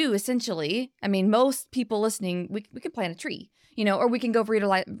us can do, essentially. I mean, most people listening, we can plant a tree, you know, or we can go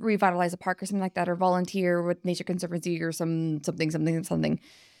revitalize a park or something like that, or volunteer with Nature Conservancy or something.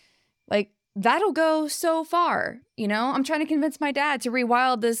 Like, that'll go so far, you know? I'm trying to convince my dad to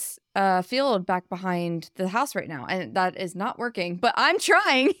rewild this field back behind the house right now, and that is not working, but I'm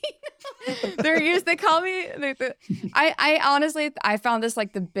trying. They call me, I honestly, I found this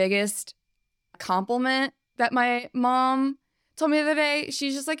like the biggest compliment that my mom told me the other day.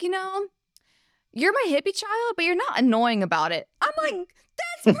 She's just like, you know, you're my hippie child, but you're not annoying about it. I'm like,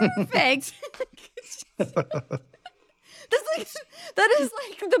 that's perfect. That is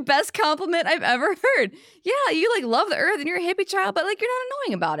like the best compliment I've ever heard. Yeah, you like love the earth and you're a hippie child, but like you're not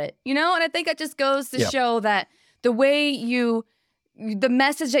annoying about it, you know? And I think that just goes to show that the way the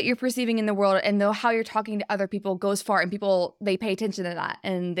message that you're perceiving in the world and how you're talking to other people goes far, and people, they pay attention to that,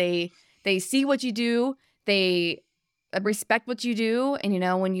 and they see what you do, they respect what you do, and you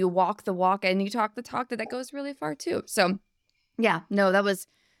know, when you walk the walk and you talk the talk, that goes really far too. So yeah, no, that was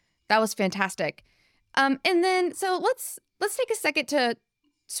fantastic. And then so let's take a second to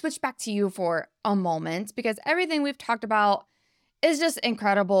switch back to you for a moment, because everything we've talked about is just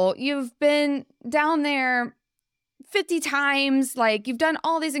incredible. You've been down there 50 times, like you've done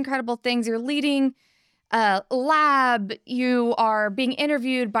all these incredible things. You're leading a lab, you are being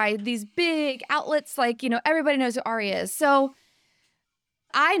interviewed by these big outlets, like, you know, everybody knows who Ari is. So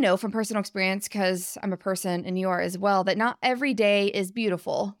I know from personal experience, because I'm a person and you are as well, that not every day is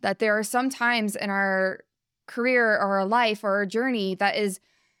beautiful, that there are some times in our career or our life or our journey that is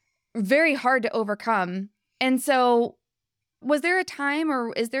very hard to overcome. And so was there a time,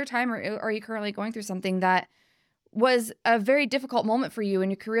 or is there a time, or are you currently going through something that was a very difficult moment for you in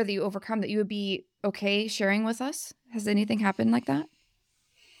your career that you overcome, that you would be okay sharing with us? Has anything happened like that?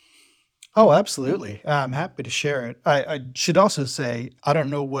 Oh, absolutely. I'm happy to share it. I should also say, I don't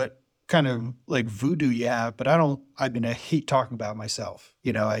know what kind of like voodoo you have, but I hate talking about myself.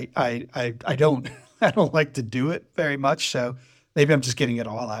 You know, I don't like to do it very much. So maybe I'm just getting it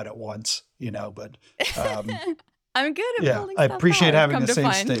all out at once, you know, but I'm good at pulling I stuff appreciate out, having the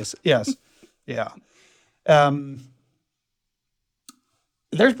same space. Yes. Yeah.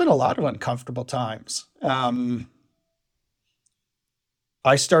 There's been a lot of uncomfortable times.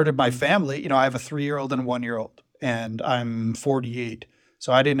 I started my family, you know, I have a 3-year-old and a 1-year-old, and I'm 48.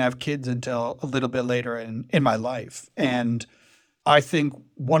 So I didn't have kids until a little bit later in my life. And I think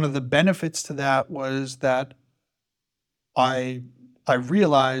one of the benefits to that was that I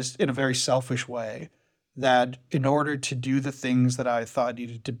realized in a very selfish way that in order to do the things that I thought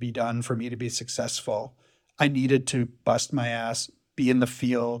needed to be done for me to be successful, I needed to bust my ass, be in the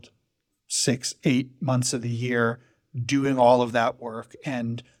field 6-8 months of the year, doing all of that work.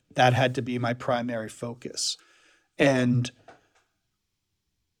 And that had to be my primary focus. And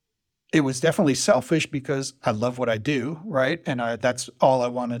it was definitely selfish because I love what I do, right? And that's all I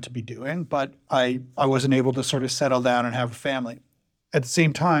wanted to be doing. But I wasn't able to sort of settle down and have a family. At the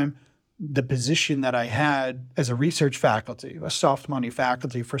same time, the position that I had as a research faculty, a soft money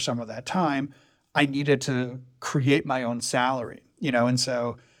faculty for some of that time, I needed to create my own salary, you know? And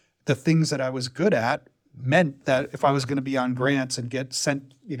so the things that I was good at meant that if I was going to be on grants and get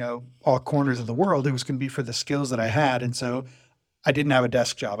sent, you know, all corners of the world, it was going to be for the skills that I had. And so I didn't have a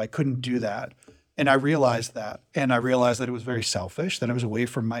desk job. I couldn't do that. And I realized that. And I realized that it was very selfish, that I was away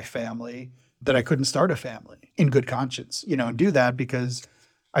from my family, that I couldn't start a family in good conscience, you know, and do that because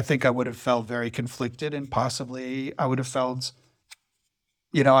I think I would have felt very conflicted, and possibly I would have felt,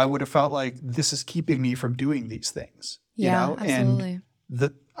 you know, like this is keeping me from doing these things, you know? Absolutely.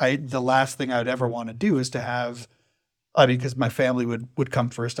 And the last thing I'd ever want to do is to have, because my family would come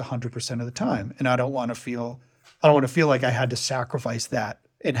first 100% of the time. And I don't want to feel like I had to sacrifice that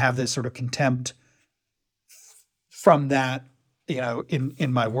and have this sort of contempt from that,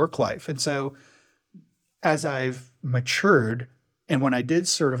 in my work life. And so as I've matured and when I did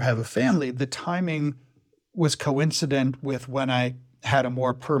sort of have a family, the timing was coincident with when I had a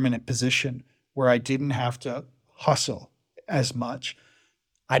more permanent position where I didn't have to hustle as much.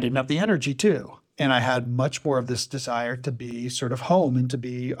 I didn't have the energy to. And I had much more of this desire to be sort of home and to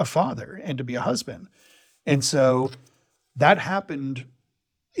be a father and to be a husband. And so that happened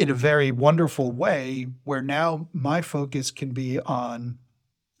in a very wonderful way where now my focus can be on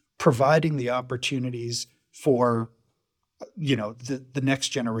providing the opportunities for, the next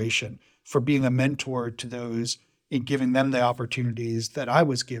generation, for being a mentor to those and giving them the opportunities that I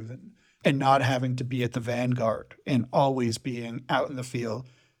was given and not having to be at the vanguard and always being out in the field.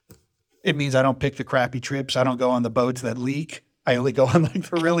 It means I don't pick the crappy trips. I don't go on the boats that leak. I only go on like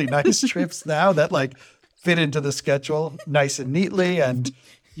the really nice trips now that like fit into the schedule nice and neatly. And,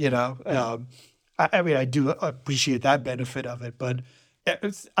 I do appreciate that benefit of it, but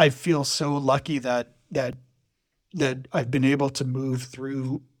I feel so lucky that I've been able to move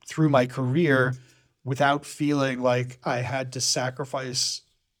through my career without feeling like I had to sacrifice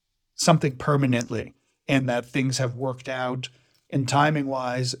something permanently, and that things have worked out and timing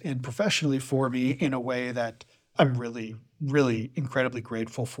wise and professionally for me in a way that I'm really, really incredibly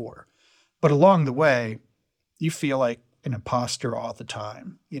grateful for. But along the way, you feel like an imposter all the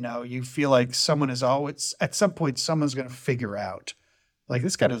time. You feel like someone is always, at some point, someone's going to figure out, like,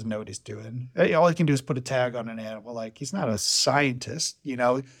 this guy doesn't know what he's doing. All he can do is put a tag on an animal. Like, he's not a scientist,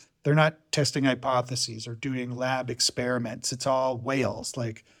 They're not testing hypotheses or doing lab experiments. It's all whales.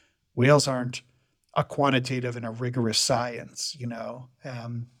 Like, whales aren't a quantitative and a rigorous science,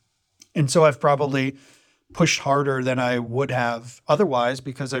 And so I've probably pushed harder than I would have otherwise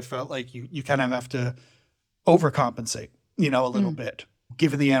because I felt like you kind of have to overcompensate, a little bit,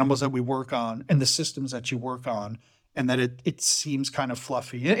 given the animals that we work on and the systems that you work on, and that it seems kind of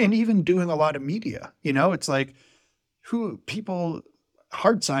fluffy. And even doing a lot of media, it's like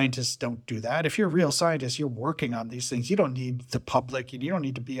hard scientists don't do that. If you're a real scientist, you're working on these things. You don't need the public and you don't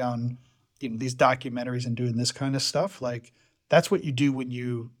need to be on these documentaries and doing this kind of stuff. Like, that's what you do when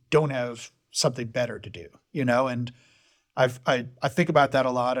you don't have something better to do, and I think about that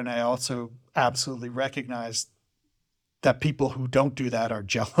a lot. And I also absolutely recognize that people who don't do that are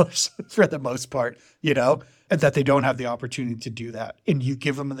jealous for the most part, and that they don't have the opportunity to do that. And you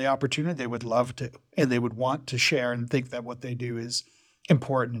give them the opportunity, they would love to, and they would want to share and think that what they do is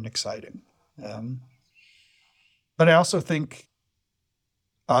important and exciting. But I also think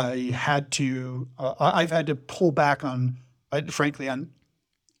I've had to pull back frankly, on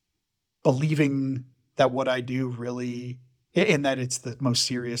believing that what I do really, and that it's the most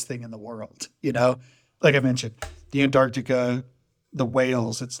serious thing in the world, Like I mentioned, the Antarctica, the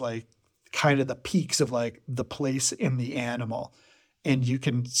whales, it's like kind of the peaks of like the place in the animal. And you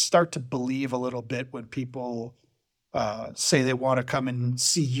can start to believe a little bit when people say they want to come and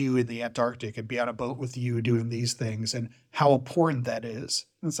see you in the Antarctic and be on a boat with you doing these things and how important that is.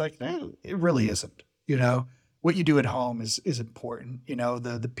 And it's like, no, it really isn't. What you do at home is important.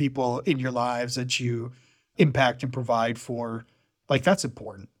 The people in your lives that you impact and provide for, like, that's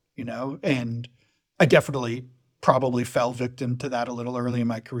important, And I definitely probably fell victim to that a little early in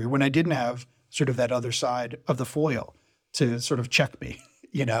my career when I didn't have sort of that other side of the foil to sort of check me,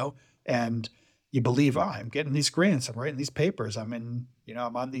 and you believe, I'm getting these grants, I'm writing these papers, I'm in,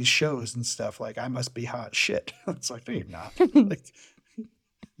 I'm on these shows and stuff, like, I must be hot shit. It's like, no, you're not. Like,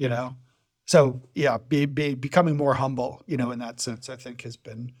 So yeah, becoming more humble, in that sense, I think has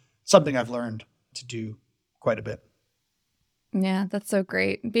been something I've learned to do quite a bit. Yeah, that's so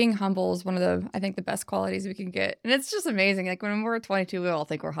great. Being humble is one of I think the best qualities we can get. And it's just amazing. Like, when we're 22, we all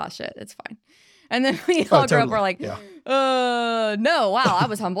think we're hot shit. It's fine. And then we all grow up, we're like, yeah. No, wow, I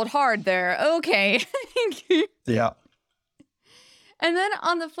was humbled hard there. Okay. Yeah. And then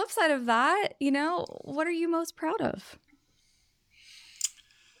on the flip side of that, what are you most proud of?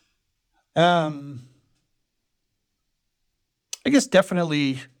 I guess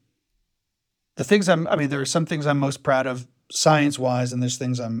definitely the things there are some things I'm most proud of science-wise, and there's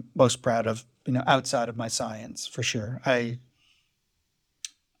things I'm most proud of, outside of my science, for sure. I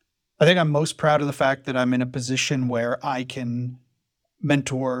think I'm most proud of the fact that I'm in a position where I can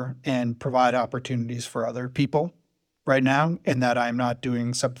mentor and provide opportunities for other people right now, and that I'm not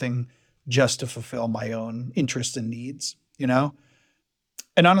doing something just to fulfill my own interests and needs,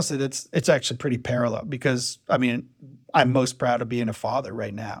 And honestly, it's actually pretty parallel because, I'm most proud of being a father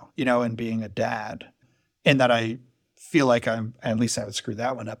right now, and being a dad, and that I feel like at least I haven't screwed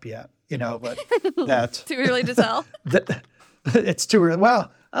that one up yet, but that Too early to tell. it's too early.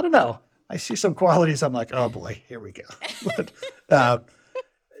 Well, I don't know. I see some qualities. I'm like, oh boy, here we go. But,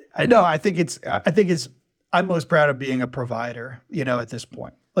 I know. I think it's. I'm most proud of being a provider. At this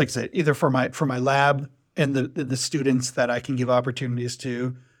point, like I said, either for my lab and the students that I can give opportunities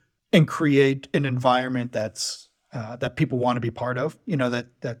to, and create an environment that's that people want to be part of.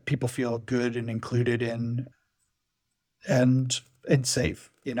 That people feel good and included in, and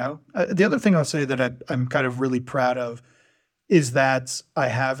safe. The other thing I'll say that I'm kind of really proud of is that I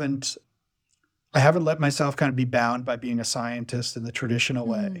haven't let myself kind of be bound by being a scientist in the traditional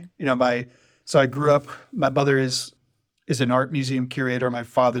way. So I grew up, my mother is an art museum curator, my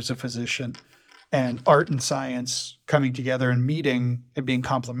father's a physician, and art and science coming together and meeting and being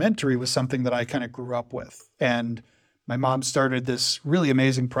complementary was something that I kind of grew up with. And my mom started this really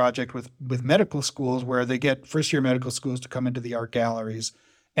amazing project with medical schools where they get first-year medical schools to come into the art galleries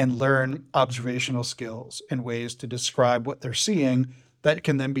and learn observational skills and ways to describe what they're seeing that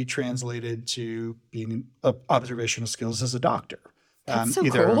can then be translated to being observational skills as a doctor. That's so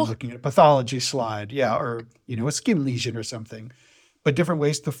either cool. looking at a pathology slide, or a skin lesion or something, but different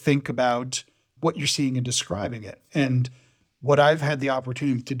ways to think about what you're seeing and describing it. And what I've had the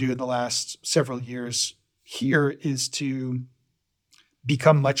opportunity to do in the last several years here is to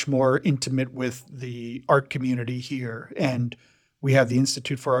become much more intimate with the art community here. And we have the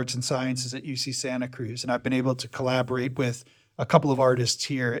Institute for Arts and Sciences at UC Santa Cruz, and I've been able to collaborate with a couple of artists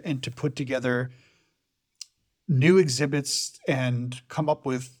here and to put together new exhibits and come up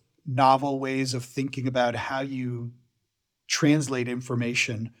with novel ways of thinking about how you translate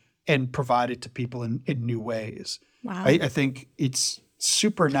information and provide it to people in new ways. Wow. I think it's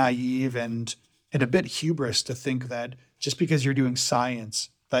super naive and a bit hubris to think that just because you're doing science,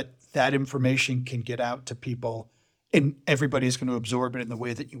 that information can get out to people and everybody's going to absorb it in the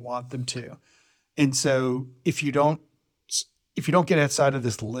way that you want them to. And so if you don't get outside of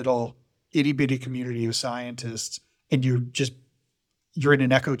this little itty bitty community of scientists and you're in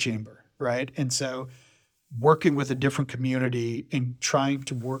an echo chamber, right? And so working with a different community and trying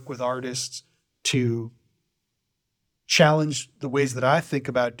to work with artists to challenge the ways that I think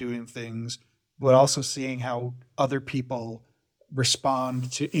about doing things, but also seeing how other people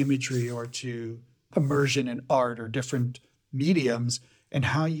respond to imagery or to immersion in art or different mediums and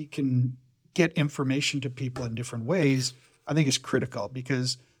how you can get information to people in different ways, I think is critical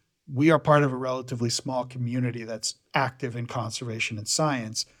because we are part of a relatively small community that's active in conservation and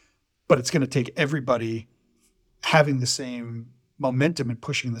science, but it's going to take everybody having the same momentum and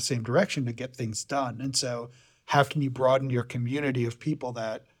pushing in the same direction to get things done. And so how can you broaden your community of people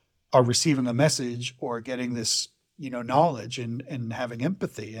that are receiving a message or getting this, knowledge and having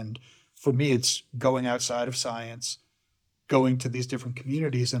empathy? And for me, it's going outside of science, going to these different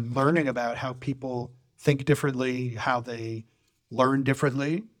communities and learning about how people think differently, how they learn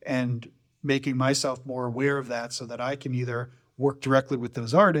differently, and making myself more aware of that so that I can either work directly with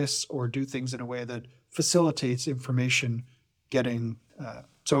those artists or do things in a way that facilitates information getting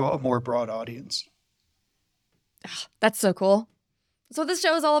to a more broad audience. That's so cool. That's what this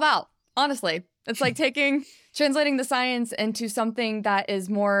show is all about, honestly. It's like translating the science into something that is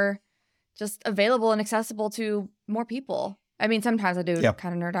more just available and accessible to more people. I mean, sometimes I do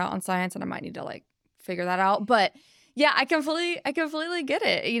kind of nerd out on science and I might need to figure that out. But yeah, I completely get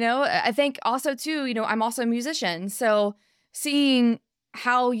it. I think also too, I'm also a musician. So seeing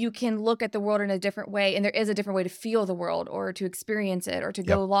how you can look at the world in a different way, and there is a different way to feel the world or to experience it or to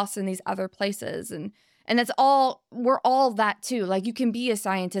go lost in these other places. And that's all, we're all that too. Like you can be a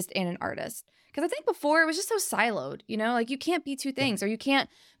scientist and an artist. Because I think before it was just so siloed, you can't be two things, or you can't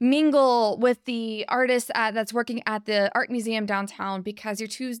mingle with the artist that's working at the art museum downtown because you're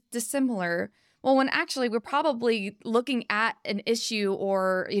too dissimilar. Well, when actually we're probably looking at an issue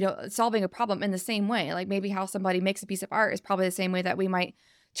or, solving a problem in the same way. Like maybe how somebody makes a piece of art is probably the same way that we might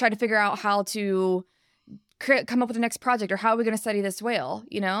try to figure out how to come up with the next project, or how are we going to study this whale,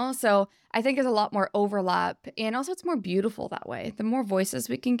 So I think there's a lot more overlap, and also it's more beautiful that way. The more voices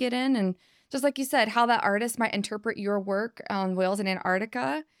we can get in, and just like you said, how that artist might interpret your work on whales in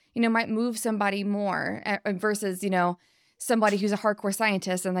Antarctica, might move somebody more versus, somebody who's a hardcore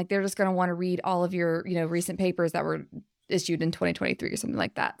scientist and they're just going to want to read all of your, recent papers that were issued in 2023 or something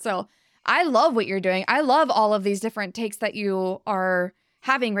like that. So I love what you're doing. I love all of these different takes that you are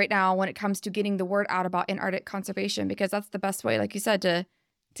having right now when it comes to getting the word out about Antarctic conservation, because that's the best way, like you said, to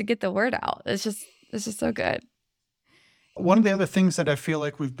get the word out. It's just so good. One of the other things that I feel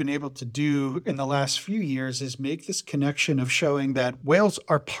like we've been able to do in the last few years is make this connection of showing that whales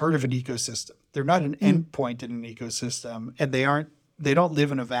are part of an ecosystem. They're not an endpoint in an ecosystem, and they don't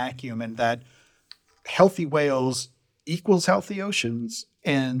live in a vacuum, and that healthy whales equals healthy oceans,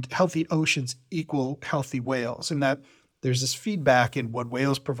 and healthy oceans equal healthy whales. And that there's this feedback in what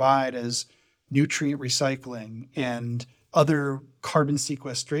whales provide as nutrient recycling and other carbon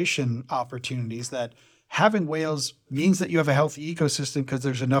sequestration opportunities, that having whales means that you have a healthy ecosystem because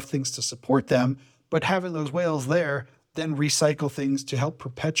there's enough things to support them. But having those whales there then recycle things to help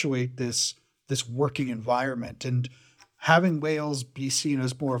perpetuate this working environment. And having whales be seen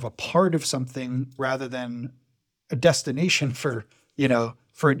as more of a part of something rather than a destination for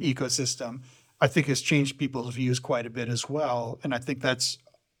an ecosystem, I think has changed people's views quite a bit as well. And I think that's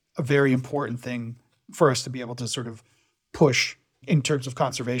a very important thing for us to be able to sort of push in terms of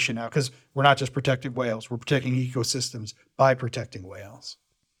conservation now, because we're not just protecting whales, we're protecting ecosystems by protecting whales.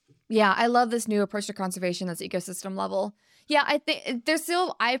 Yeah, I love this new approach to conservation that's ecosystem level. Yeah, I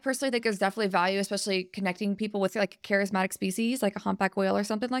personally think there's definitely value, especially connecting people with like a charismatic species, like a humpback whale or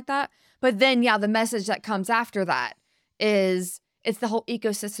something like that. But then, yeah, the message that comes after that is it's the whole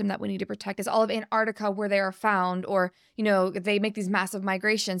ecosystem that we need to protect. It's all of Antarctica where they are found, or, they make these massive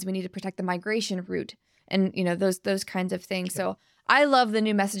migrations. We need to protect the migration route and, those kinds of things. So I love the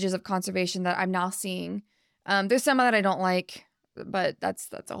new messages of conservation that I'm now seeing. There's some that I don't like, but that's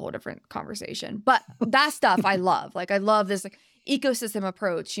a whole different conversation. But that stuff I love. Like, I love this ecosystem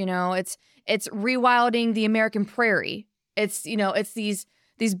approach. It's rewilding the American prairie. It's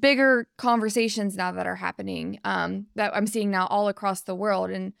these bigger conversations now that are happening, that I'm seeing now all across the world,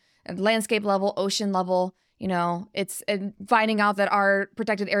 and landscape level, ocean level. It's finding out that our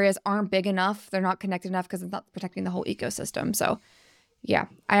protected areas aren't big enough. They're not connected enough because it's not protecting the whole ecosystem. So yeah,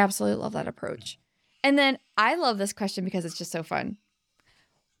 I absolutely love that approach. And then I love this question because it's just so fun.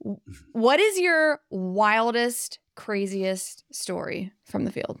 What is your wildest, craziest story from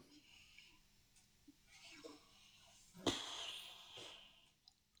the field?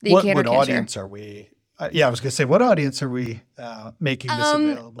 What audience are we? I was going to say, what audience are we making this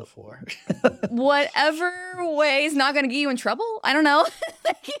available for? Whatever way is not going to get you in trouble. I don't know.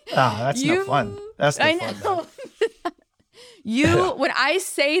 That's no fun. That's no fun. When I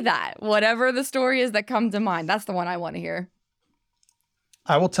say that, whatever the story is that comes to mind, that's the one I want to hear.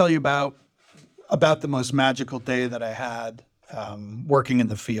 I will tell you about the most magical day that I had working in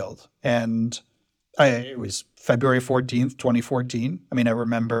the field. And it was February 14th, 2014. I mean, I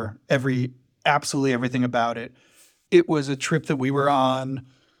remember absolutely everything about it. It was a trip that we were on.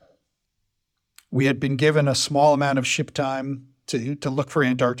 We had been given a small amount of ship time to look for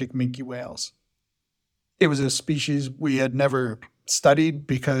Antarctic minke whales. It was a species we had never studied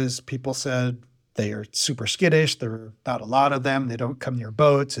because people said they are super skittish. There are not a lot of them. They don't come near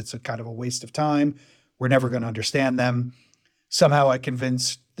boats. It's a kind of a waste of time. We're never going to understand them. Somehow I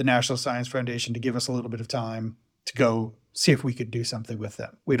convinced the National Science Foundation to give us a little bit of time to go see if we could do something with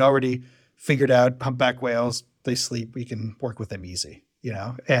them. We'd already figured out humpback whales, they sleep, we can work with them easy,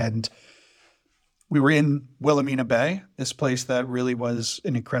 and we were in Wilhelmina Bay, this place that really was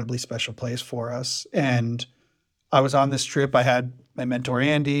an incredibly special place for us. And I was on this trip. I had my mentor,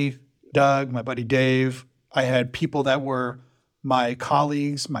 Andy, Doug, my buddy, Dave. I had people that were my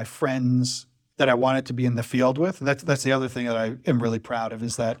colleagues, my friends that I wanted to be in the field with. And that's the other thing that I am really proud of,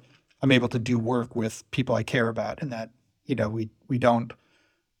 is that I'm able to do work with people I care about, and that, we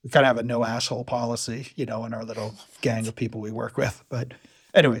kind of have a no asshole policy, in our little gang of people we work with. But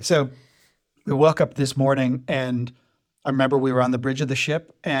anyway, so we woke up this morning, and I remember we were on the bridge of the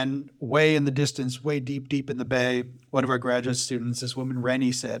ship, and way in the distance, way deep in the bay, one of our graduate students, this woman,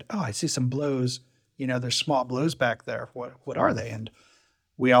 Rennie, said, "Oh, I see some blows. There's small blows back there. What are they?" And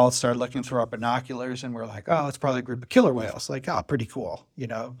we all started looking through our binoculars, and we're like, "Oh, it's probably a group of killer whales." Like, "Oh, pretty cool.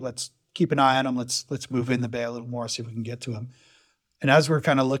 Let's keep an eye on them. Let's move in the bay a little more, see if we can get to them." And as we're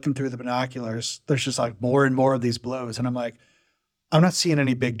kind of looking through the binoculars, there's just like more and more of these blows. And I'm like, I'm not seeing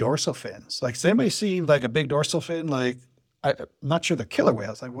any big dorsal fins. Like, does anybody see like a big dorsal fin? Like, I'm not sure they're killer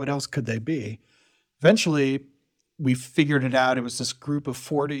whales. Like, what else could they be? Eventually, we figured it out. It was this group of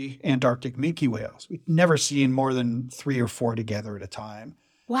 40 Antarctic minke whales. We'd never seen more than 3 or 4 together at a time.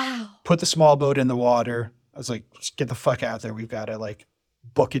 Wow. Put the small boat in the water. I was like, just get the fuck out there. We've got to like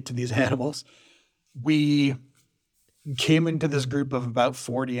book it to these animals. We came into this group of about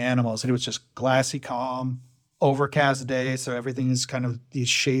 40 animals, and it was just glassy calm, overcast day. So everything is kind of these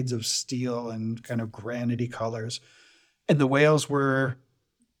shades of steel and kind of granity colors. And the whales were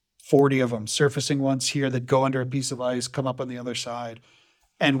 40 of them, surfacing once here that go under a piece of ice, come up on the other side.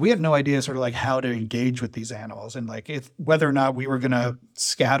 And we had no idea sort of like how to engage with these animals, and like whether or not we were going to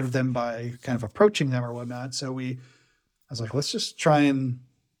scatter them by kind of approaching them or whatnot. So I was like, let's just try and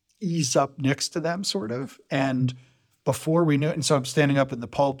ease up next to them sort of. And before we knew it, and so I'm standing up in the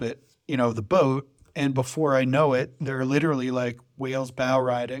pulpit, the boat, And before I know it, they're literally like whales bow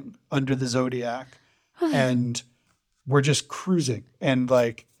riding under the Zodiac. And we're just cruising. And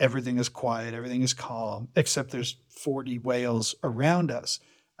like everything is quiet, everything is calm, except there's 40 whales around us.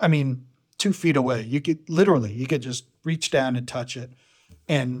 I mean, 2 feet away. You could just reach down and touch it.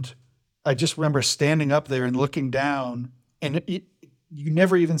 And I just remember standing up there and looking down, and you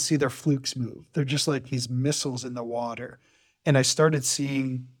never even see their flukes move. They're just like these missiles in the water. And I started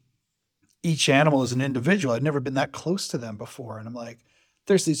seeing each animal as an individual. I'd never been that close to them before. And I'm like,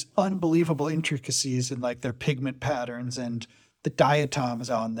 there's these unbelievable intricacies in like their pigment patterns and the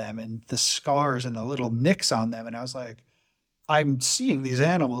diatoms on them and the scars and the little nicks on them. And I was like, I'm seeing these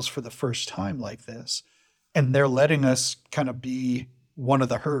animals for the first time like this. And they're letting us kind of be one of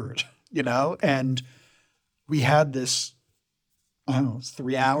the herd, And we had this, I don't know,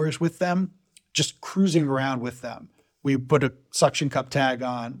 3 hours with them, just cruising around with them. We put a suction cup tag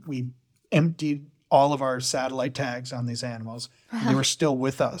on. We emptied all of our satellite tags on these animals. And they were still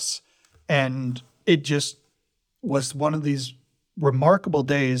with us. And it just was one of these remarkable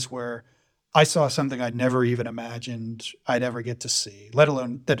days where I saw something I'd never even imagined I'd ever get to see, let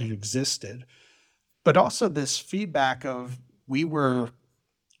alone that it existed. But also this feedback of we were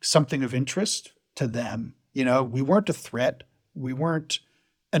something of interest to them. We weren't a threat. We weren't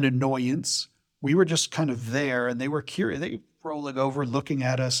an annoyance. We were just kind of there, and they were curious. They were rolling over, looking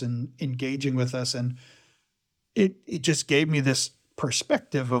at us and engaging with us. And it just gave me this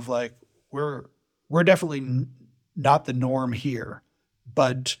perspective of like, we're definitely not the norm here,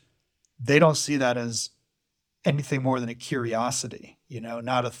 but they don't see that as anything more than a curiosity,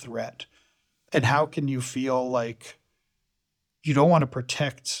 not a threat. And how can you feel like you don't want to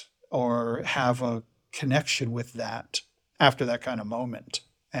protect or have a connection with that after that kind of moment?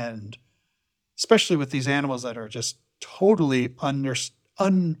 And especially with these animals that are just totally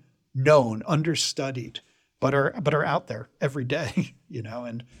unknown, understudied, but are out there every day,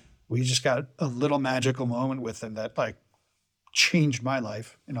 and we just got a little magical moment with them that like changed my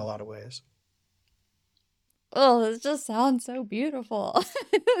life in a lot of ways. Oh, this just sounds so beautiful.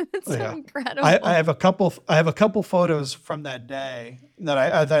 It's so incredible. I have a couple photos from that day that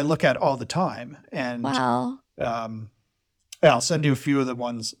I look at all the time. And wow. I'll send you a few of the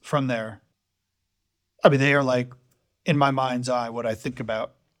ones from there. I mean, they are like in my mind's eye what I think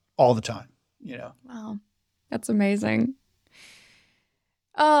about all the time, Wow. That's amazing.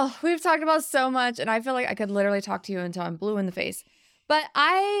 Oh, we've talked about so much, and I feel like I could literally talk to you until I'm blue in the face. But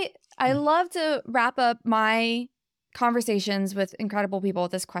I love to wrap up my conversations with incredible people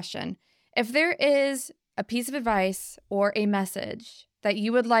with this question. If there is a piece of advice or a message that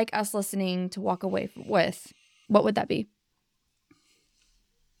you would like us listening to walk away with, what would that be?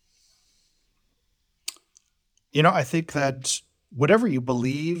 I think that whatever you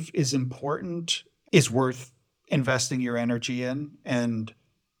believe is important is worth investing your energy in, and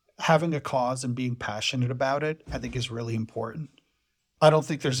having a cause and being passionate about it, I think is really important. I don't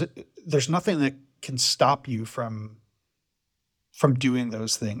think there's nothing that can stop you from doing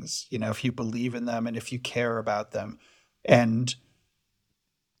those things, if you believe in them and if you care about them. And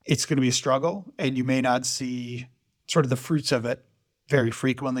it's going to be a struggle, and you may not see sort of the fruits of it very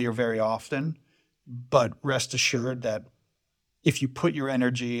frequently or very often, but rest assured that if you put your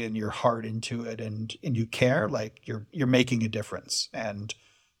energy and your heart into it and you care, like you're making a difference. And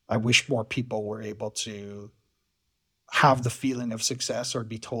I wish more people were able to have the feeling of success or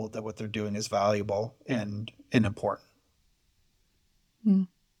be told that what they're doing is valuable and important.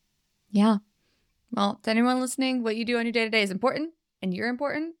 Yeah. Well, to anyone listening, what you do on your day-to-day is important, and you're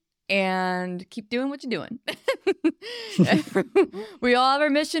important, and keep doing what you're doing. We all have our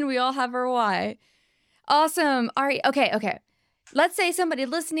mission. We all have our why. Awesome. All right. Okay. Let's say somebody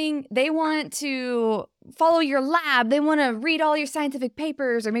listening, they want to follow your lab. They want to read all your scientific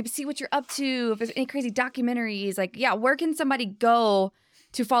papers or maybe see what you're up to. If there's any crazy documentaries, where can somebody go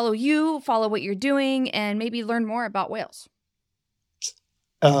to follow you, follow what you're doing, and maybe learn more about whales?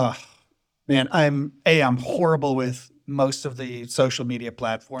 Man, I'm horrible with most of the social media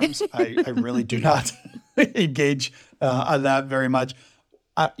platforms. I really do not engage on that very much.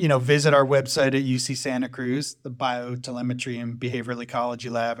 Visit our website at UC Santa Cruz, the Biotelemetry and Behavioral Ecology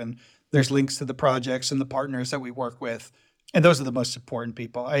Lab, and there's links to the projects and the partners that we work with. And those are the most important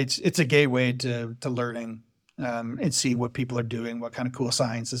people. It's a gateway to learning and see what people are doing, what kind of cool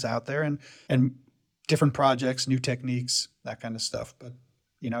science is out there, and different projects, new techniques, that kind of stuff. But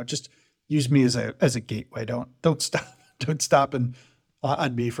just use me as a gateway. Don't stop and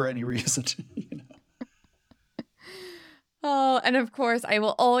on me for any reason. Oh, and of course, I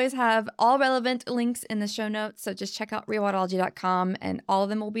will always have all relevant links in the show notes. So just check out rewildology.com and all of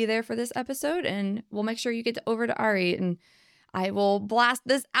them will be there for this episode. And we'll make sure you get over to Ari and I will blast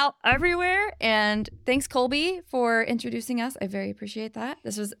this out everywhere. And thanks, Colby, for introducing us. I very appreciate that.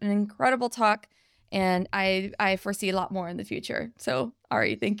 This was an incredible talk and I foresee a lot more in the future. So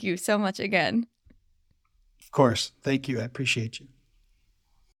Ari, thank you so much again. Of course. Thank you. I appreciate you.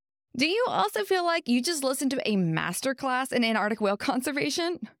 Do you also feel like you just listened to a masterclass in Antarctic whale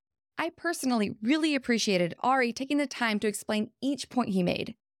conservation? I personally really appreciated Ari taking the time to explain each point he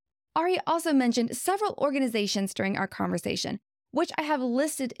made. Ari also mentioned several organizations during our conversation, which I have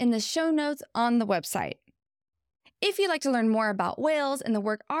listed in the show notes on the website. If you'd like to learn more about whales and the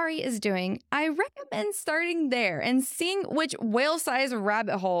work Ari is doing, I recommend starting there and seeing which whale-sized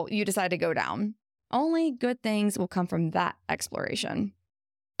rabbit hole you decide to go down. Only good things will come from that exploration.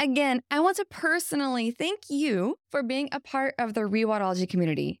 Again, I want to personally thank you for being a part of the Rewildology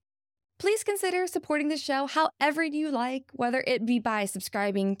community. Please consider supporting the show however you like, whether it be by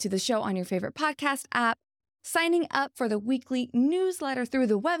subscribing to the show on your favorite podcast app, signing up for the weekly newsletter through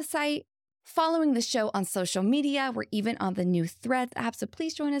the website, following the show on social media. We're even on the new Threads app, so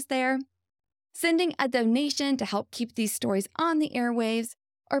please join us there, sending a donation to help keep these stories on the airwaves,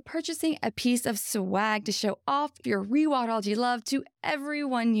 or purchasing a piece of swag to show off your Rewildology love to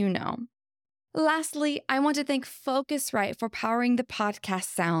everyone you know. Lastly, I want to thank Focusrite for powering the podcast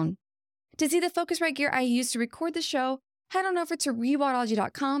sound. To see the Focusrite gear I use to record the show, head on over to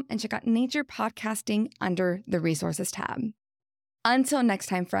rewildology.com and check out Nature Podcasting under the Resources tab. Until next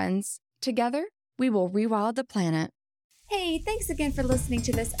time, friends, together we will rewild the planet. Hey, thanks again for listening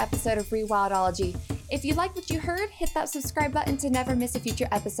to this episode of Rewildology. If you like what you heard, hit that subscribe button to never miss a future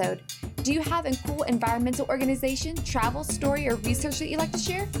episode. Do you have a cool environmental organization, travel story, or research that you'd like to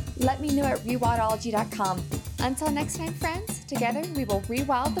share? Let me know at rewildology.com. Until next time, friends, together we will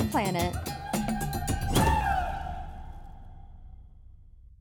rewild the planet.